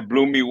that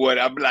blew me away.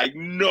 I'm like,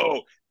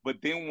 no. But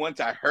then once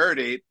I heard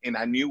it and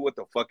I knew what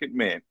the fuck it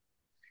meant,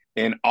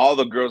 and all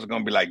the girls are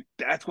gonna be like,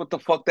 that's what the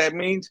fuck that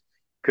means.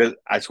 Cause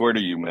I swear to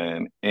you,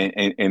 man,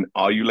 and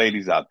all you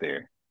ladies out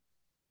there,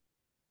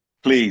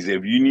 please,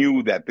 if you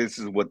knew that this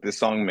is what this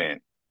song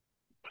meant,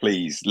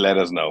 please let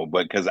us know.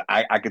 But because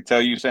I could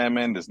tell you, Sam,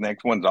 man, this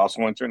next one's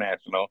also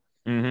international.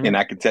 Hmm. And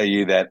I could tell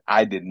you that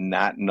I did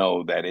not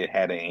know that it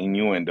had an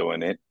innuendo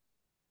in it.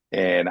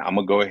 And I'm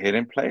going to go ahead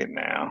and play it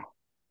now.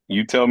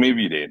 You tell me if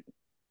you did.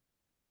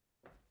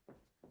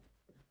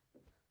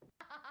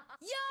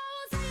 Yo,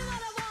 tell you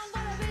what I want,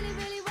 what I really,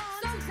 really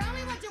want. So tell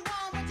me what you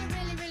want, what you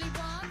really, really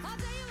want. I'll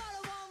tell you what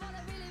I want, what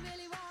I really,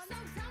 really want. So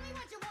tell me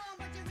what you want,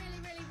 what you really,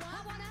 really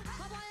want. I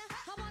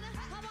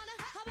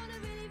wanna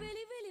really,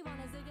 really, really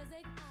wanna zig a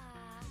zig.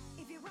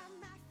 If you run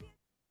that.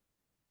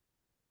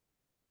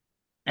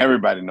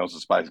 Everybody knows the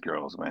Spice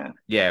Girls, man.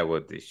 Yeah,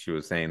 she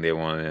was saying they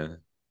wanted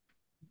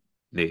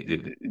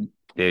they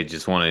they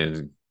just wanted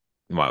to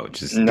well,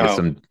 just get No.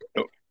 some.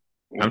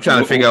 I'm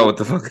trying to figure out what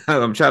the fuck.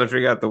 I'm trying to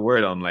figure out the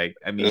word. I'm like,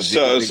 I mean, zig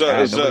So, zig. so,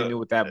 Nobody so, knew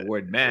what that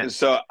word meant.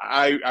 so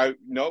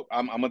nope.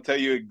 I'm gonna tell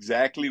you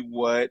exactly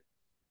what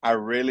I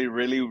really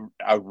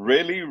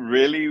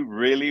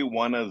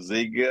want to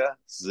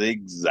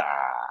zigzag. It's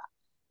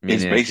Meaning,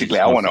 she basically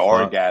just I wants want to to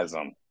fuck.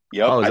 orgasm.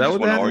 Yep, Oh, is I that just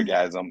what want to that is?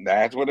 orgasm.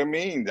 That's what it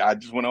means. I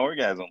just want to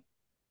orgasm.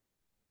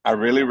 I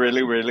really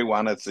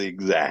want to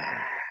zigzag.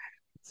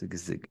 Zig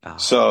zig. Oh,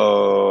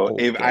 So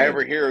if I okay.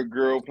 ever hear a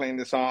girl playing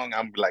the song,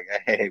 I'm like,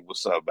 hey,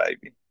 what's up,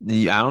 baby?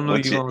 Yeah, I don't know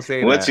What's you're your gonna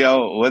say that.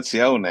 what's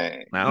your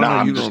name? I No, don't know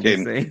I'm you're just gonna be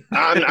kidding. saying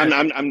I'm I'm that.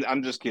 I'm I'm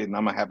I'm just kidding.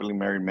 I'm a happily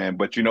married man.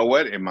 But you know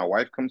what? If my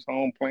wife comes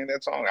home playing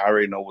that song, I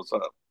already know what's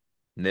up.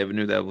 Never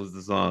knew that was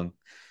the song.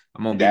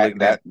 I'm gonna be That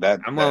looking at. that that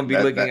I'm gonna that be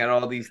that looking that. at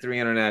all these three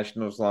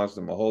international songs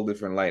from a whole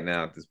different light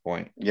now at this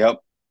point. Yep,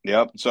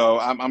 yep. So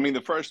I mean,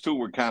 the first two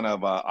were kind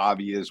of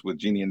obvious with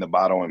Genie in the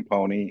Bottle and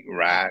Pony.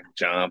 Right,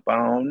 jump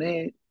on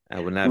it, I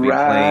would not be playing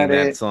ride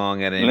that it,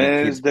 song at any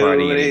let's kids' do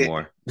party it.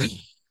 anymore.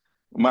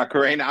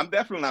 Macarena. I'm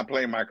definitely not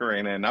playing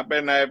Macarena, and I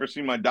better not ever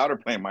see my daughter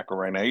playing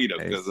Macarena either,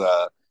 because It's,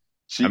 I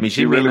she mean, she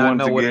she may really not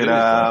wants know to what it get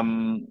is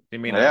though. She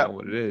may not yeah. know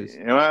what it is.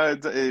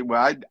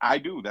 Well, I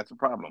do. That's a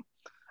problem.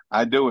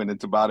 I do, and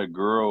it's about a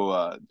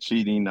girl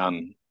cheating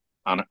on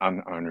her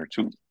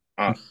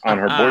on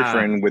her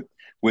boyfriend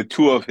with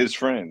two of his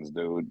friends,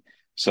 dude.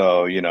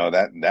 So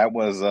that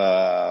was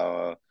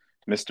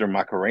Mr.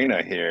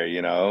 Macarena here.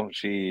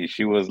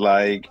 She was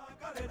like,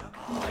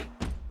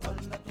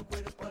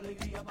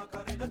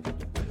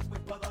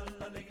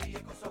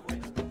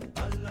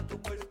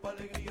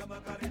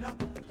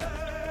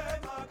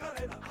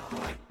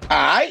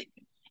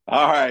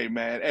 all right,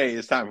 man. Hey,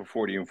 it's time for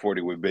 40 and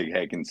 40 with Big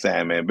Heck and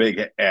Sam, man. Big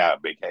Heck.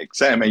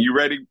 Sam, man, you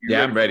ready? You Yeah,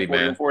 ready I'm for the ready, 40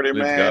 and man. 40, Let's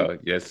man? go.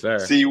 Yes, sir.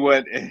 See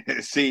what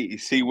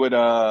see what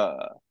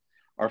our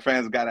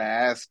fans gotta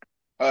ask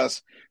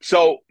Us.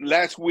 So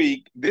last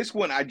week, this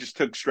one I just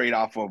took straight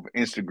off of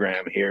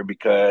Instagram here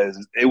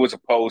because it was a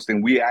post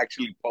and we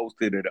actually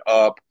posted it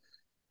up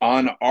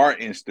on our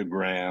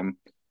Instagram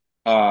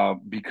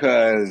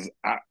because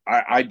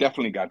I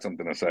definitely got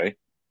something to say.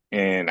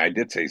 And I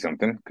did say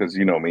something because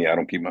you know me, I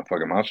don't keep my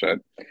fucking mouth shut.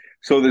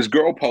 So this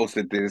girl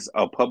posted this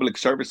a public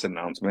service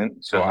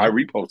announcement. So I Uh-huh.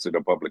 reposted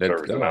a public Let's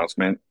service go.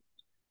 announcement.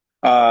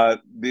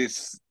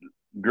 This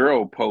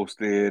girl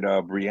posted,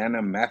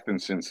 Brianna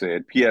Matheson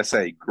said,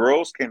 PSA,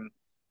 girls can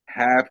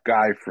have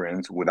guy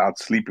friends without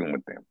sleeping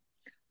with them.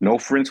 No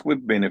friends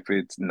with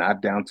benefits,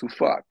 not down to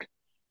fuck.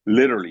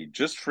 Literally,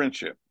 just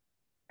friendship.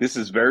 This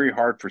is very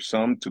hard for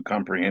some to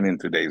comprehend in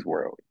today's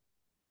world.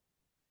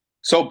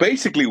 So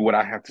basically, what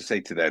I have to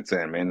say to that,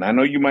 Sam, and I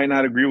know you might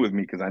not agree with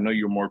me because I know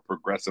you're more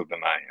progressive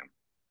than I am,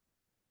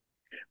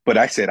 but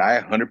I said I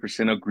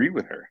 100% agree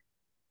with her.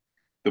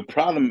 The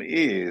problem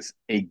is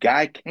a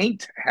guy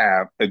can't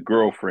have a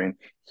girlfriend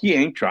he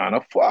ain't trying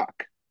to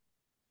fuck.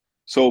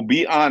 So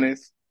be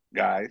honest,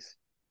 guys.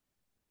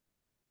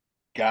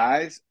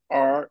 Guys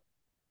aren't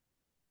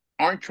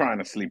trying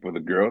to sleep with a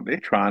girl. They're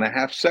trying to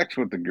have sex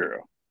with the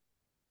girl.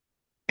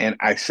 And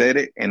I said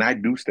it, and I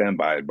do stand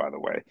by it, by the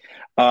way.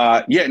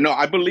 Yeah, no,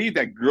 I believe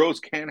that girls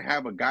can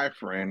have a guy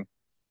friend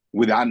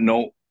without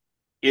no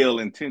ill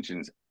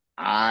intentions.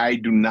 I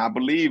do not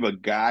believe a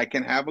guy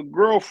can have a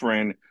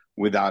girlfriend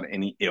without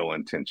any ill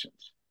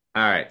intentions.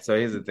 All right. So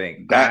here's the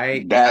thing. That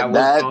I that was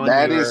that on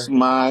that is your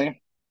my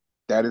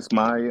that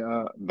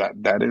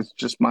is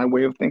just my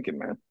way of thinking,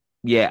 man.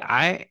 yeah,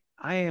 I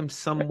am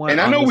somewhat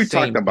And I on know the we talked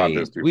same about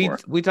this page. We before.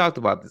 we talked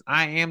about this.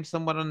 I am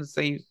somewhat on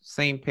the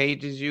same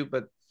page as you,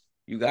 but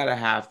you gotta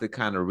have to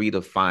kind of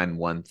redefine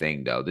one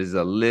thing though. This is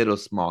a little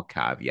small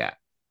caveat.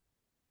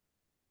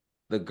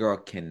 The girl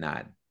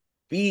cannot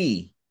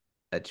be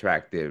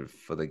attractive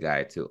for the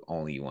guy to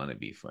only want to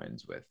be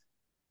friends with.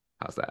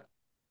 How's that?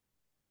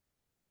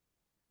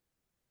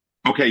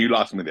 Okay, you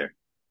lost me there.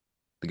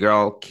 The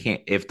girl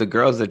can't, if the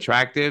girl's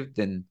attractive,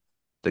 then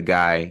the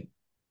guy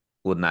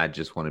will not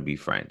just want to be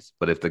friends.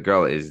 But if the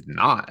girl is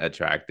not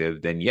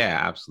attractive, then yeah,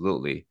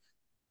 absolutely.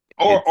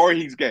 It's, Or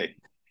he's gay.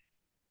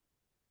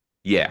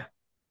 yeah,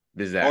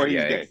 is Or that, he's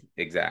yeah, gay. So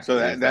exactly.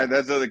 that, Is that,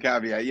 that's the other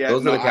caveat. Yeah,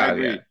 those are no, the I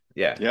agree. caveats.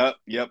 Yeah,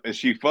 Yep. Is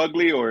she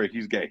fugly or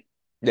he's gay?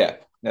 yeah,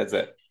 that's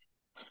it.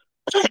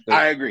 I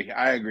The, agree.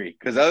 I agree.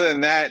 Because other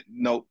than that,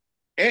 no.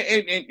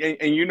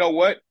 And you know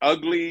what?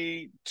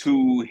 Ugly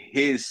to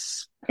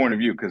his point of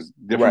view, because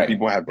different right,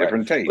 people have right.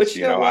 different tastes. But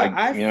you know what?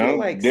 I feel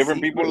like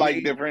Different people like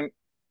secretly, different.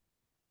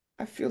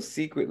 I feel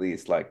secretly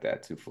it's like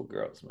that too for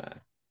girls, man.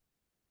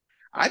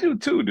 I do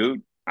too,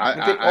 dude. I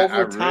think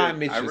over Really,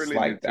 time it's I just really do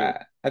like too.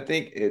 that. I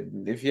think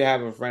if you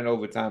have a friend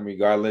over time,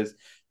 regardless,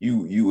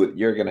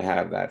 you're gonna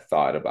have that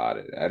thought about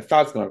it. That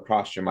thought's gonna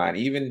cross your mind.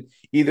 Even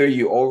either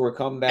you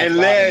overcome that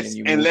thought and then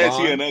you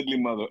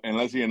move on.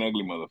 Unless he an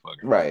ugly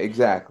motherfucker. Right,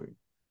 exactly.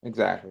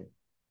 Exactly.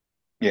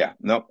 Yeah,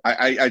 no,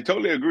 I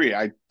totally agree.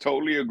 I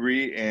totally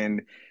agree.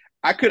 And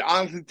I could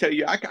honestly tell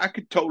you, I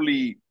could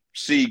totally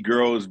see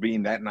girls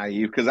being that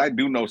naive because I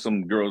do know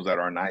some girls that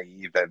are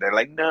naive that they're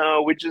like,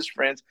 no, we're just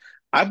friends.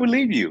 I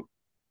believe you,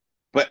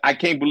 but I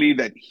can't believe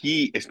that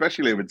he,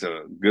 especially if it's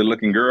a good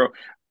looking girl,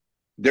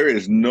 there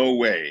is no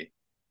way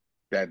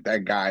that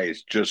that guy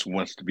is just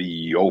wants to be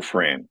your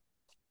friend.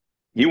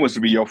 He wants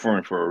to be your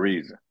friend for a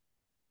reason.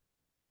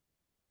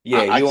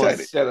 Yeah, he I wants said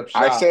to it. set up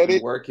I shop said and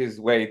it work his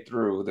way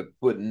through the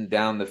putting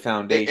down the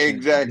foundation.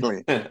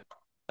 exactly.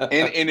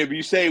 And if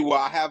you say, "Well,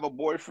 I have a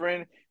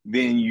boyfriend,"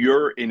 then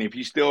and if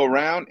he's still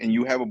around and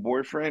you have a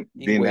boyfriend,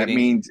 He then that waiting.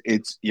 means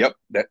it's yep.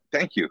 That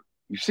thank you.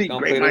 You see, Gonna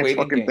great play the minds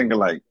waiting fucking think game.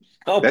 alike.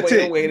 Gonna That's play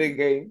the it. waiting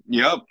game.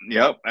 Yep.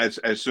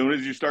 As soon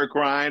as you start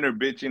crying or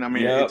bitching, I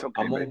mean, it's Yep,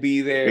 okay, I'm gonna baby. be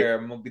It, there.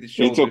 I'm gonna be the it's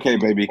shoulder okay,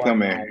 to your baby. quiet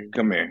Come here, moment.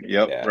 come here.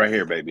 Yep, right Yes,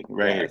 here, baby.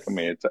 Right here. Come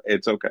yes, here.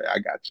 It's okay. I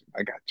got you.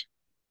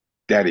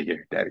 Daddy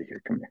here. Daddy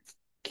here. Come here.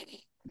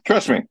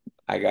 Trust me.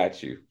 I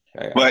got you.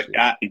 I got But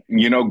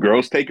you.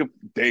 girls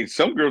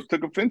some girls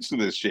took offense to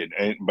this shit,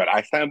 but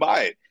I stand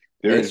by it.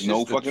 There It's is no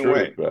just the fucking truth,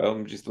 way. bro.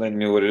 I'm just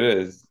letting you what it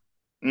is.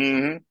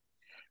 Hmm.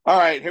 All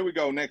right, here we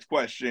go. Next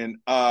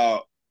question.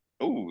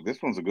 Oh,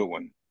 this one's a good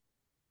one.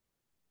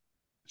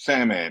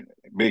 Sandman,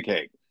 Big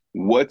Cake.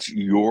 What's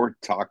your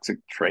toxic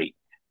trait?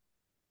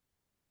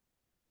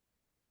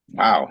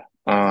 Wow.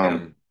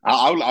 Damn,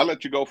 I'll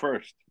let you go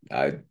first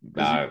I,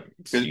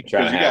 because you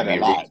trying to you have got a me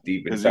lot. reach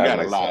deep Because you inside got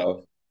a lot.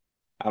 myself.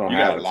 I don't You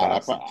got have a a lot.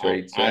 toxic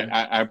trait, sir.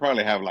 I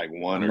probably have like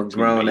one I'm or a two,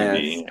 grown ass.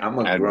 maybe I'm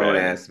a at grown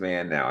best. ass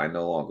man now. I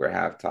no longer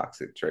have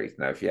toxic traits.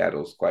 Now, if you had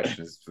those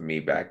questions for me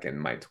back in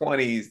my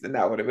 20s, then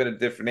that would have been a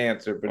different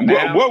answer. What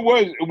But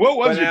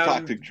was your now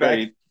toxic back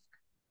trait?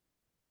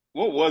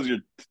 What was your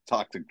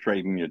toxic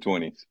trait in your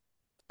 20s?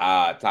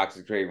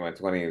 toxic trait in my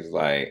 20s was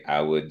like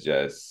I would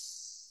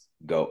just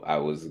go. I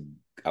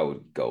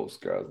would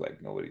ghost girls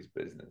like nobody's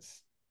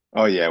business.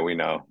 Oh yeah, we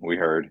know. We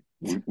heard.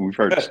 We've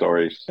heard the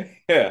stories.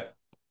 Yeah.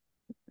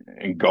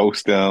 And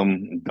ghost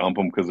them, dump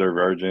them because they're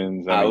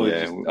virgins. I I mean, would yeah,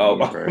 just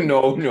we've heard.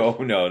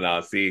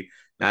 no. See,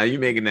 Now you're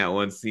making that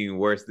one seem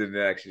worse than it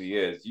actually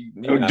is.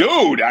 You're not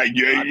Dude,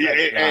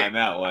 context behind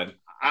that one.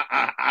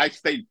 I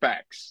state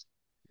facts.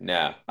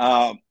 No.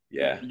 Um,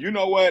 Yeah. you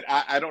know what?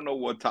 I don't know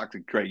what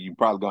toxic trait. You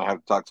probably gonna have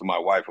to talk to my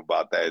wife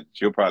about that.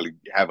 She'll probably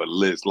have a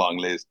long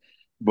list.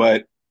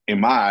 But in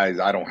my eyes,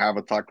 I don't have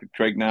a toxic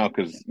trait now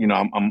because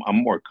I'm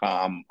more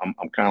calm. I'm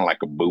kind of like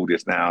a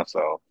Buddhist now,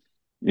 so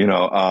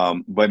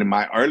But in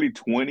my early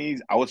 20s,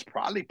 I was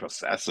probably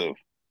possessive.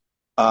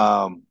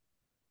 Um,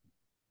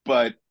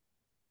 but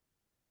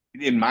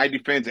in my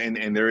defense,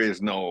 and there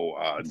is no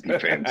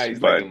defense,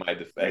 He's like but in my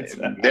defense.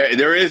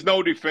 there is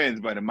no defense.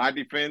 But in my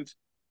defense,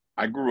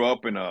 I grew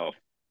up in a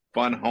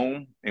fun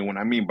home, and when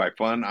I mean by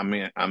fun,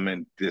 I'm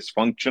in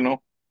dysfunctional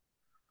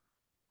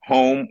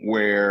home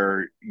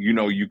where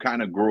you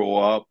kind of grow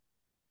up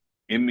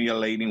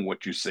emulating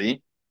what you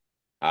see.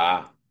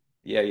 Ah,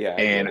 yeah, yeah,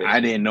 I And get I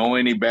it. didn't know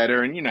any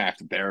better. And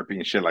after therapy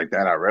and shit like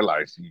that, I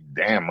realized,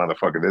 damn,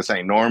 motherfucker, this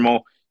ain't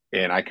normal.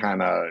 And I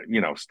kind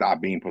of,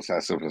 stopped being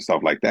possessive and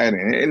stuff like that.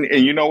 And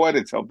you know what?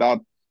 It's helped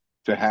out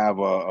to have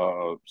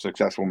a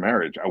successful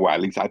marriage. Well,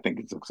 at least I think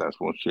it's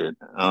successful. Shit,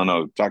 I don't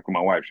know. Talk to my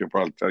wife; she'll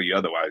probably tell you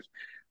otherwise.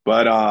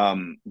 But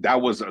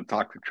that was a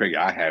toxic trait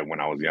I had when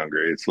I was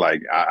younger. It's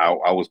like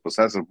I was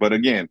possessive, but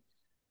again,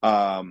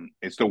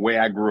 it's the way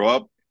I grew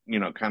up.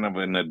 Kind of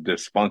in a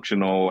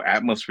dysfunctional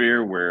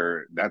atmosphere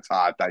where that's how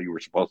I thought you were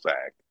supposed to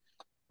act.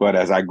 But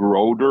as I grew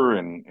older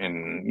and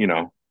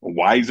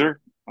wiser,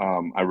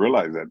 I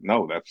realized that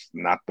no, that's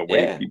not the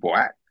way Yeah, people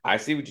act. I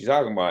see what you're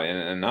talking about,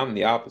 and I'm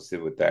the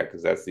opposite with that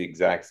because that's the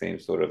exact same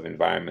sort of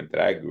environment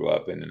that I grew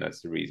up in, and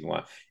that's the reason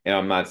why. And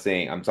I'm not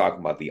saying I'm talking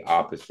about the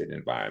opposite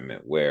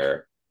environment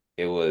where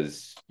it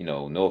was,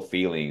 no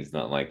feelings,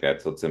 nothing like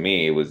that. So to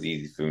me, it was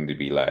easy for him to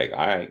be like,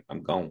 "All right,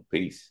 I'm gone,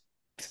 peace."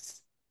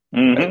 Like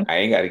Mm-hmm. I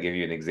ain't got to give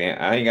you an exam.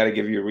 I ain't got to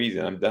give you a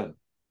reason. I'm done.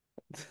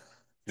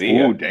 See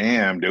ya. Oh,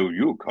 damn, dude,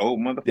 you a cold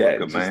Yeah, motherfucker,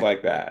 just man.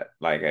 like that.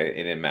 Like it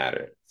didn't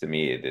matter to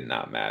me. It did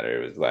not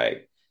matter. It was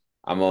like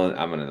I'm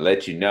gonna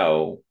let you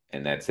know,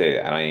 and that's it.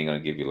 I ain't gonna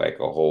give you like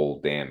a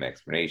whole damn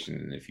explanation.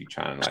 And if you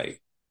trying to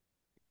like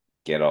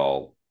get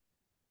all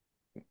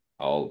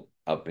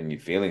up in your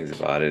feelings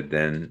about it,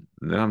 then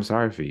I'm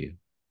sorry for you.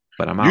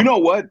 But I'm You out. know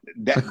what?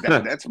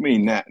 That's me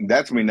now.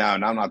 That's me now,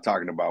 and I'm not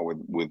talking about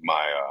with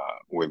my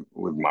with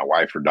my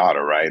wife or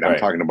daughter, right? I'm Right.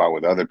 talking about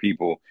with other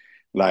people,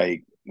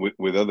 like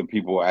with other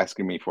people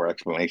asking me for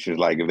explanations.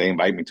 Like if they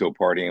invite me to a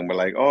party and we're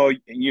like, oh,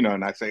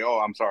 and I say, oh,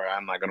 I'm sorry,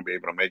 I'm not going to be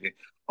able to make it.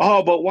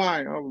 Oh, but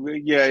why? Oh,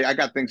 yeah, I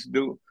got things to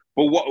do.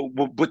 But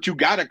what? But you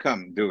got to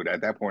come, dude.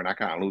 At that point, I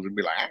kind of lose and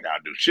be like, I ain't got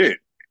to do shit.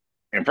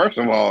 And first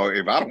of all,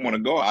 if I don't want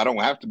to go, I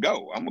don't have to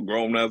go. I'm a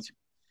grown ass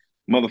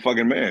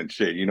motherfucking man.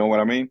 Shit, you know what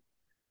I mean?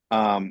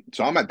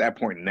 So I'm at that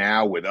point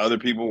now with other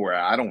people where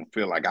I don't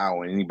feel like I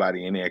owe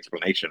anybody any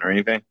explanation or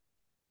anything.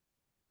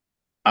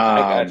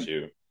 I got Um,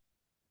 you.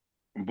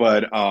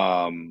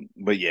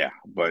 but yeah,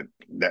 but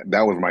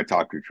that was my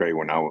toxic trait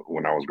when I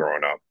was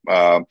growing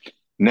up.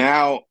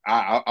 Now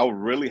I'll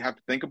really have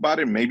to think about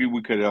it. Maybe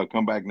we could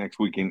come back next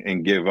week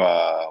and give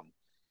our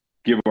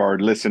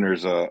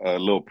listeners a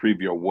little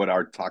preview of what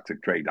our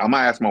toxic trait. I'm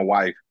gonna ask my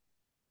wife.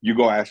 You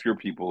go ask your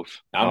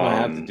peoples. I'm gonna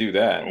have to do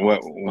that. Why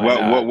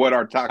not? What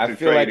our I toxic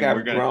feel trait, like and we're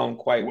I've gonna grown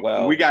quite we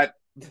well.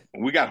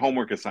 got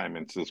homework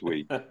assignments this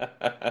week.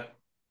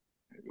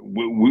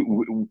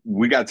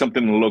 We got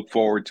something to look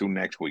forward to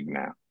next week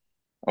now.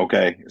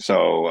 Okay,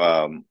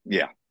 so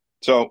yeah,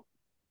 so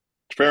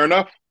fair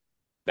enough.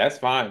 That's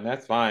fine.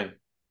 That's fine.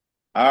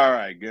 All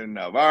right, good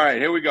enough. All right,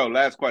 here we go.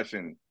 Last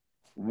question.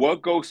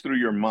 What goes through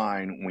your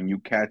mind when you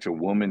catch a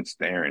woman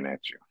staring at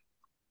you?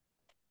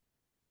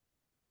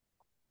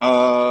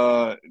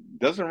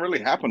 Doesn't really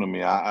happen to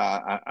me.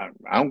 I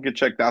don't get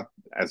checked out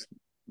as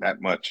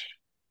that much.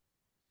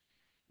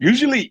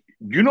 Usually,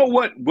 you know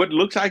what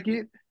looks I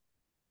get?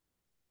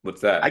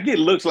 What's I that? get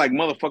looks like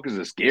motherfuckers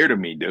are scared of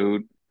me,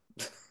 dude.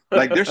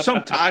 Like there's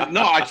some time.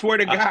 No, I swear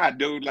to God,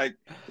 dude. Like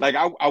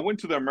I went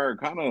to the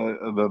Americana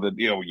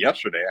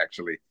yesterday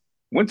actually.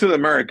 Went to the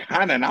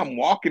Americana and I'm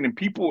walking and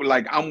people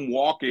like I'm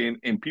walking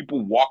and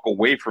people walk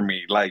away from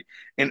me like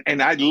and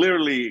I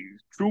literally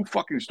true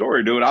fucking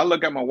story, dude. I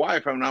look at my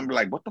wife and I'm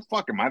like, what the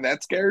fuck? Am I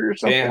that scary or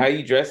Man, how something?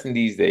 you dressing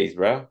these days,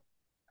 bro?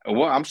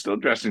 Well, I'm still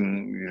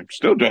dressing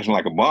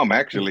like a bum.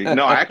 Actually,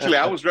 no, actually,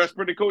 I was dressed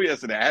pretty cool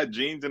yesterday. I had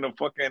jeans and a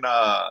fucking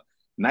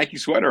Nike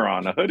sweater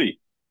on, a hoodie.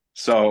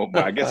 So,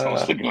 but I guess I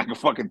was looking like a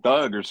fucking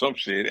thug or some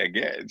shit.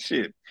 Again,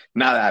 shit.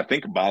 Now that I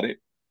think about it,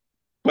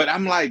 but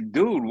I'm like,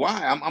 dude,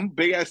 why? I'm a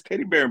big ass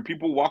teddy bear, and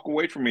people walk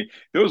away from me.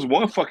 There was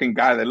one fucking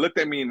guy that looked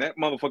at me, and that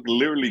motherfucker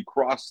literally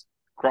crossed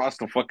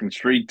the fucking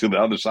street to the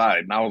other side,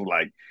 and I was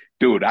like,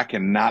 dude, I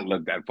cannot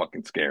look that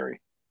fucking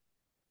scary.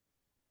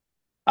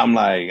 I'm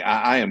like,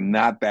 I am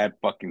not that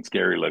fucking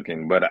scary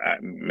looking, but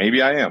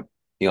maybe I am.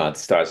 You gonna have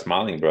to start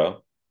smiling,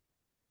 bro.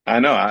 I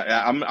know.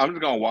 I'm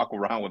just gonna walk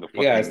around with a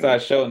You gotta fucking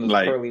start showing those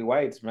like pearly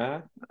whites,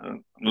 man.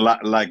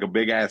 like a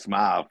big ass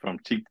smile from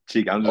cheek to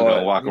cheek. I'm just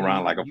gonna Or walk you,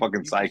 around like a you, fucking you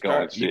could psycho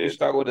and start. You could shit.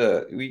 start with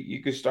a.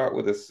 You could start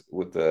with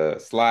a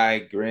sly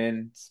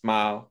grin,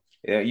 smile.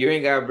 Yeah, you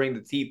ain't gotta bring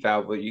the teeth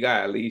out, but you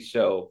gotta at least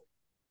show,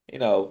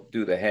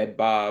 do the head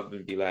bob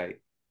and be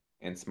like,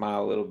 and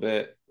smile a little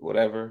bit,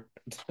 whatever,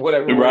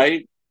 whatever works.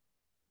 Right?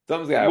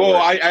 Something's gotta Well,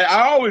 work.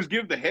 I always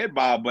give the head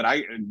bob, but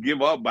I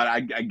give up. But I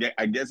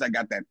guess I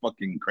got that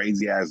fucking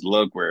crazy ass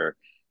look where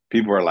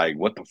people are like,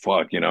 "What the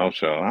fuck," you know?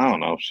 So I don't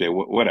know, shit,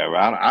 whatever.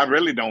 I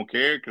really don't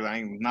care because I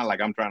ain't not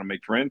like I'm trying to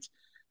make friends,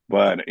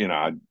 but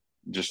I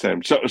just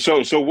said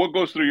so. What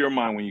goes through your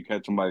mind when you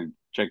catch somebody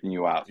checking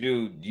you out?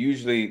 Dude,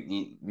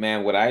 usually,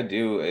 man, what I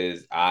do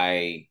is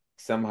I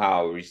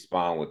somehow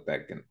respond with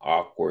like an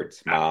awkward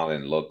smile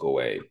and look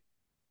away.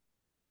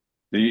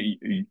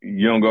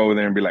 You don't go over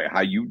there and be like,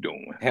 "How you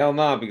doing?" Hell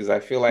no, because I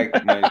feel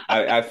like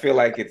I feel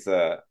like it's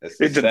a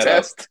It's a setup.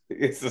 test.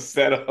 It's a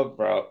setup,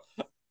 bro.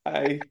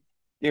 I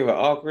give an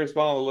awkward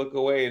smile, look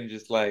away, and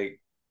just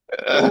like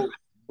Uh, go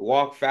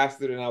walk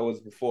faster than I was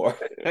before.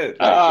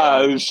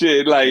 Like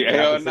shit! Like get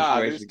out the hell,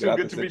 nah, this is situation, get too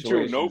out the good to be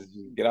true. Nope.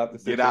 situations, get out the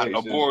Get out. situation.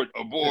 Abort.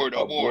 Abort.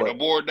 Abort. Abort.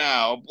 Abort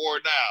now.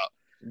 Abort now.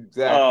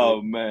 Exactly.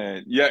 Oh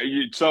man, yeah.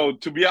 So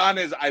to be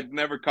honest, I've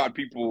never caught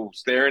people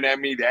staring at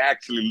me. They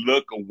actually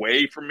look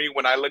away from me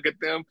when I look at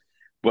them.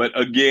 But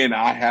again,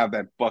 I have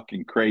that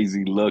fucking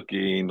crazy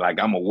looking, like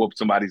I'm gonna whoop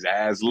somebody's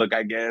ass look,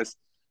 I guess.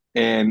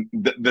 And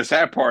the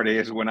sad part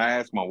is when I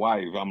ask my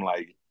wife, I'm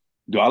like,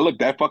 "Do I look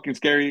that fucking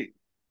scary?"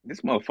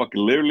 This motherfucker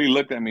literally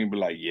looked at me and be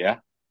like, "Yeah."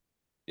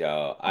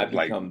 Yo, I I was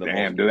like, become the most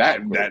 "Damn, dude, that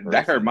awkward that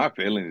that hurt person. my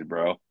feelings,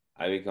 bro."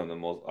 I become the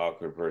most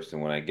awkward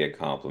person when I get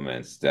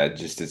compliments. That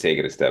just to take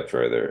it a step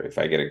further. If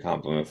I get a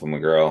compliment from a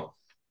girl,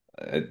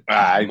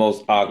 I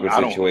most awkward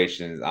I don't.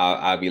 situations,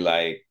 I'll be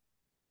like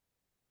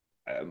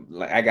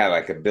I got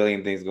like a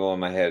billion things going in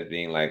my head,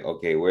 being like,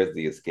 okay, where's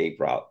the escape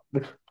route?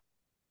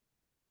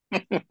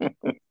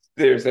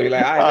 Seriously,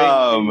 like, I thank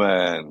Oh you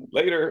man.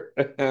 later.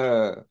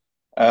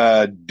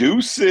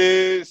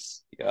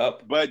 Deuces.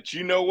 Yup. But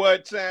you know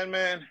what,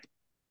 Sandman?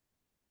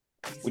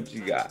 What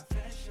you got?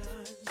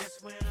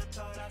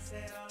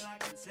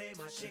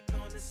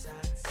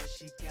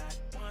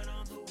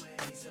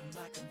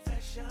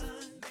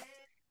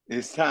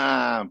 It's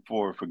time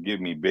for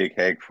Forgive Me, Big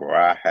Heck, for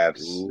I have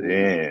Ooh,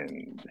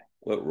 sinned.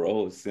 what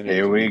role of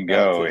Here synergy we we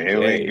got go.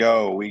 Here we today?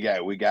 go. We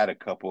got a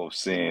couple of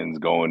sins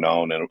going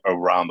on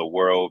around the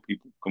world.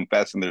 People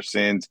confessing their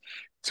sins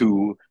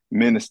to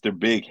Minister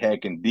Big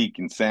Heck and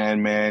Deacon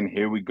Sandman.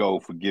 Here we go.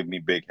 Forgive me,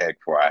 Big Heck,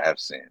 for I have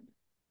sinned.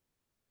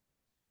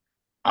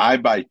 I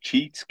buy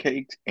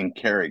cheesecakes and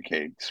carrot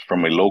cakes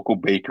from a local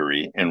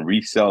bakery and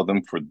resell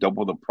them for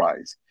double the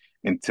price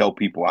and tell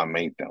people I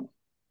made them.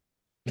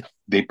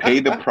 They pay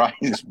the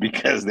price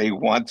because they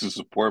want to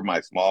support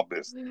my small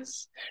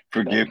business.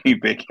 Forgive me,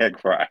 Big Heck,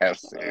 for I have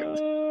sinned.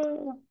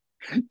 Oh,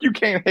 You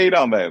can't hate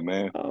on that,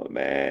 man. oh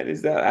man,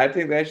 I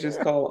think that's just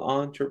called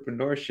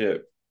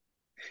entrepreneurship.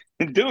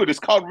 Dude, it's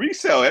called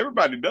resale.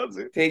 Everybody does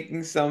it.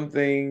 Taking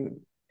something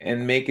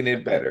and making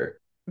it better.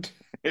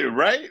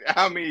 Right?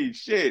 I mean,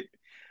 shit.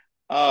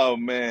 Oh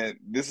man,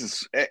 this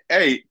is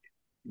hey,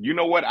 you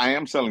know what? I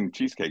am selling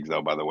cheesecakes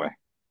though, by the way.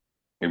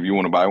 If you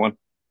want to buy one,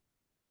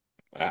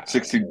 I,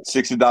 60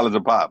 $60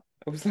 a pop.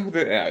 was like,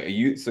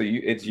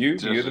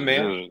 you're the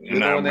man.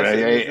 You're the Nah, one but that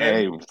sent hey, this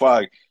in. hey,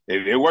 fuck.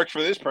 If it works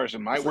for this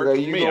person, might So work are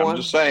for you me. the I'm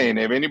just one? saying,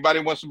 if anybody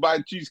wants to buy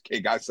a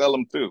cheesecake, I sell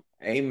them too.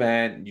 Hey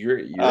man, you're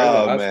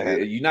the Oh hustler.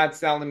 man, You're not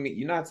telling me.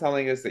 You're not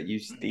telling us that you're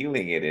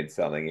stealing it and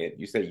selling it.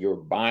 You said you're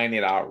buying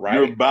it outright.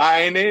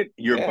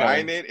 you're Yeah,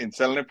 buying it and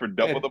selling it for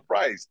double yeah. the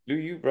price. Do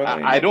you, bro? I,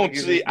 Ain't I nobody don't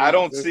give see, this I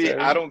don't see,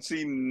 I necessary. don't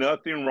see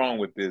nothing wrong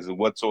with this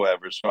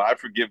whatsoever. So I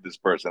forgive this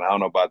person. I don't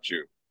know about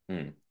you.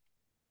 Hmm.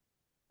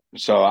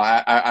 So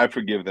I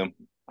forgive them.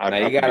 Now I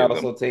you gotta forgive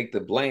them. also take the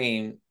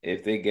blame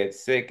if they get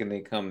sick and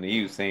they come to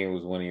you saying it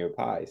was one of your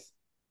pies.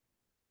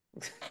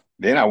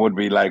 Then I would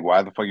be like,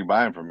 why the fuck you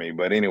buying from me?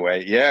 But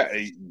anyway, yeah,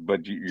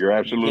 but you're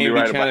You absolutely can't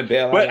be right about trying it. to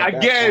bail out But at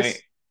that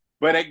point.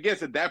 I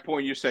guess at that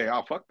point you say,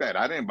 oh, fuck that.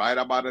 I didn't buy it.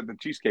 I bought it at the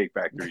Cheesecake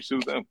Factory.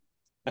 Sue them.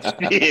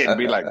 Shit,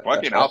 be like,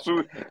 fuck it. I'll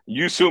sue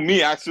you. Sue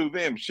me. I sue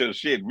them.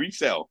 Shit,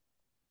 resell.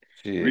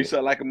 Shit.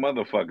 Resell like a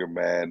motherfucker,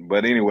 man.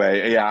 But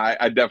anyway, yeah,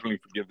 I definitely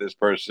forgive this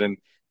person.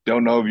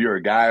 Don't know if you're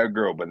a guy or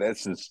girl, but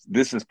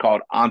this is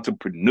called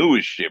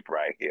entrepreneurship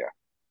right here.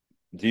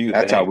 Do you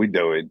That's how think? we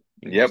do it.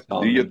 You're Yep, just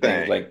do telling your them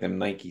things thing. like them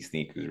Nike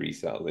sneakers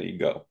resell. There you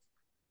go.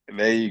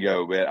 There you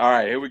go, man. All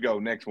right, here we go.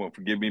 Next one.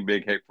 Forgive me,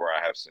 Big Heck, for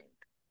I have sinned.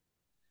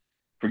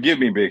 Forgive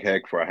me, Big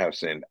Heck, for I have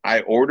sinned. I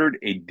ordered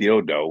a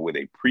dildo with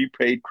a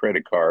prepaid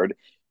credit card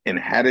and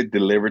had it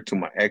delivered to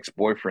my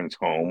ex-boyfriend's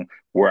home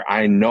where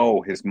I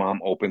know his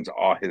mom opens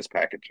all his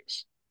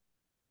packages.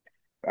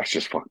 That's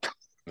just fucked up.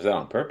 Was that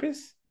on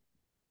purpose?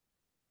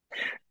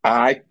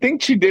 I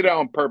think she did it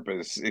on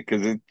purpose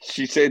because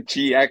she said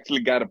she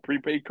actually got a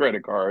prepaid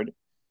credit card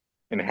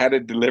and had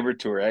it delivered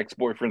to her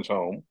ex-boyfriend's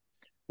home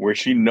where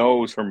she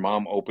knows her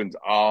mom opens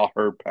all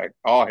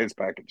his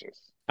packages.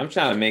 I'm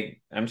trying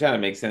to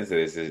make sense of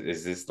this.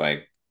 Is this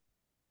like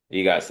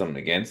you got something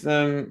against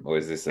them, or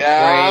is this a Yeah,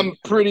 prank? I'm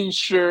pretty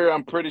sure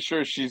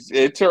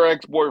it's her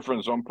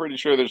ex-boyfriend, so I'm pretty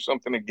sure there's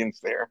something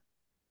against there.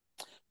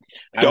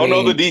 I Don't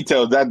know the mean,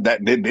 details. That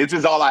this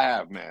is all I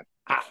have, man.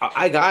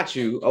 I got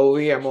you over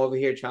here. I'm over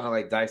here trying to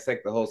like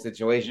dissect the whole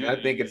situation.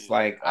 I think it's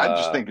like I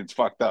just think it's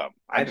fucked up.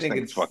 I just think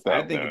it's fucked I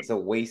up, think dude. it's a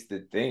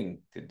wasted thing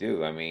to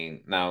do. I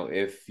mean, now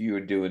if you were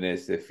doing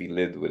this, if he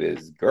lived with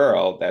his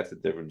girl, that's a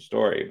different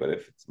story. But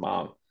if it's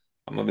mom,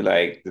 I'm gonna be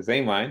like, this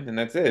ain't mine, and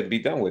that's it. Be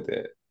done with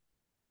it.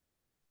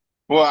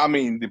 Well, I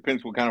mean,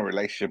 depends what kind of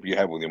relationship you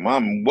have with your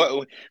mom.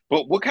 But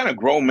what kind of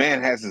grown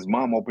man has his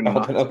mom opening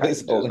Open Marcus up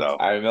his packages whole though?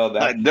 entire mail.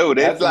 Like, dude,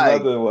 it's That's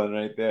like, another one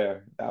right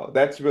there.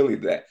 That's really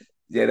that.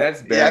 Yeah, that's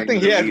yeah, I burying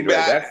think the he has. lead,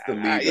 right? That's the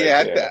lead right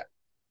Yeah, there.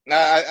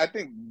 I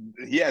think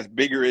he has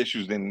bigger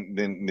issues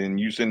than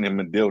you sending him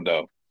a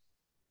dildo.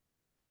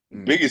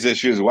 Hmm. Biggest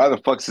issue is why the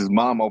fuck's his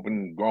mom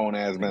opening grown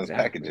ass men's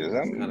Exactly. packages?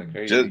 That's kind of I'm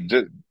crazy.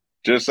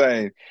 just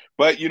saying.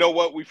 But you know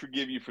what? We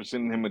forgive you for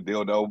sending him a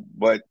dildo.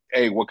 But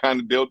hey, what kind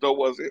of dildo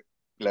was it?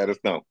 Let us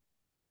know.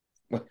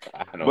 I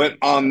don't But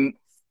need to know.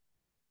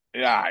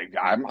 yeah,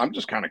 I'm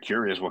just kind of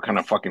curious. What kind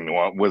of fucking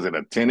was it?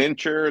 A 10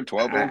 incher,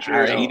 12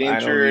 incher, eight I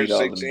don't incher, need all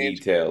 6 inch? them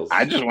details.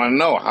 I just want to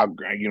know how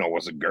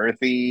was it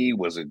girthy?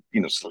 Was it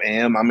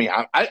slim? I mean,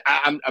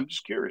 I'm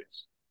just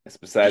curious. That's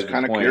besides Just the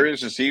kind of point. curious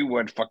to see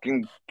what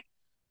fucking.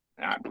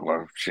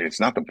 Well, shit, it's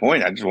not the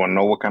point. I just want to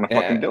know what kind of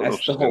fucking Yeah, dildo that's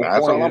the she's in. whole That's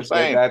point. all I'm Is that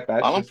saying. that's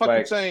All I'm just fucking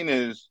like saying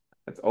is,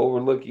 that's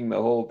overlooking the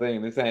whole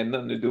thing. This had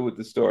nothing to do with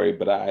the story,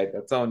 but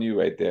that's on you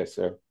right there,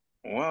 sir.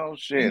 well,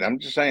 shit. I'm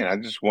just saying. I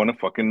just want to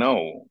fucking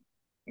know.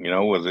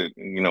 Was it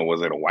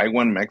a white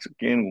one,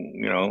 Mexican?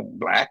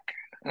 Black?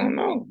 I don't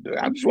know.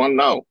 I just want to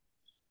know.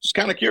 Just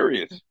kind of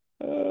curious.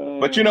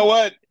 But you Uh, know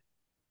what?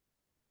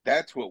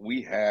 That's what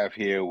we have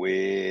here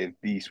with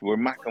these were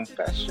my I guess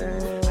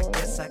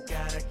confessions. I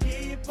gotta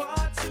keep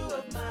part two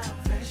of my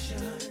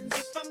confessions.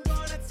 If I'm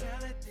gonna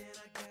tell it, then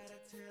I gotta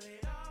tell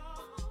it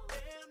all.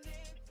 Damn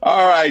it.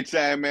 All right,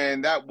 Sam,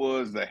 man. That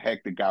was the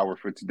hectic hour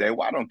for today.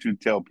 Why don't you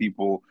tell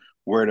people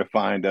where to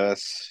find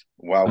us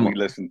while we I'm,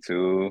 listen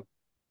to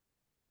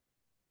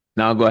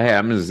now go ahead.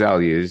 I'm gonna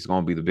tell you, it's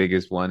gonna be the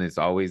biggest one. It's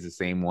always the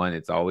same one.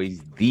 It's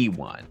always the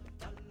one.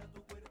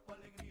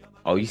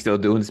 Oh, you still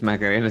doing this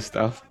Macarena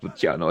stuff?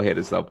 But y'all know, hit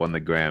us up on the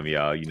gram,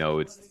 y'all. You know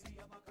it's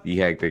the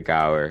hectic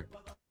hour.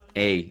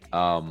 Hey,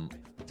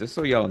 just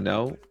so y'all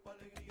know,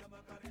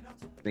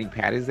 St.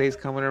 Patty's Day is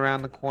coming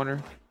around the corner.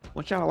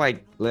 Why don't y'all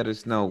like let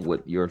us know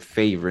what your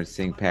favorite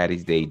St.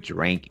 Patty's Day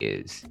drink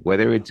is?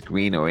 Whether it's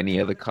green or any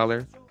other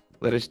color,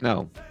 let us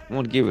know. I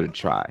want to give it a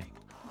try.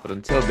 But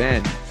until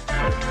then,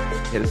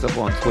 hit us up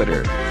on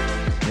Twitter.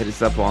 Hit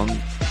us up on the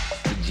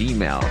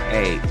Gmail.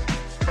 Hey,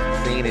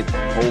 saying it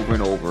over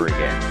and over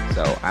again,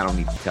 so I don't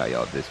need to tell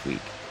y'all this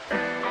week.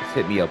 Just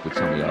hit me up with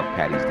some of y'all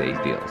Patty's Day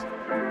deals.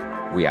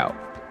 We out.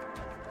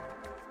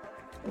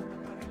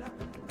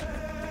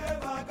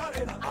 Never got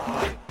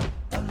enough.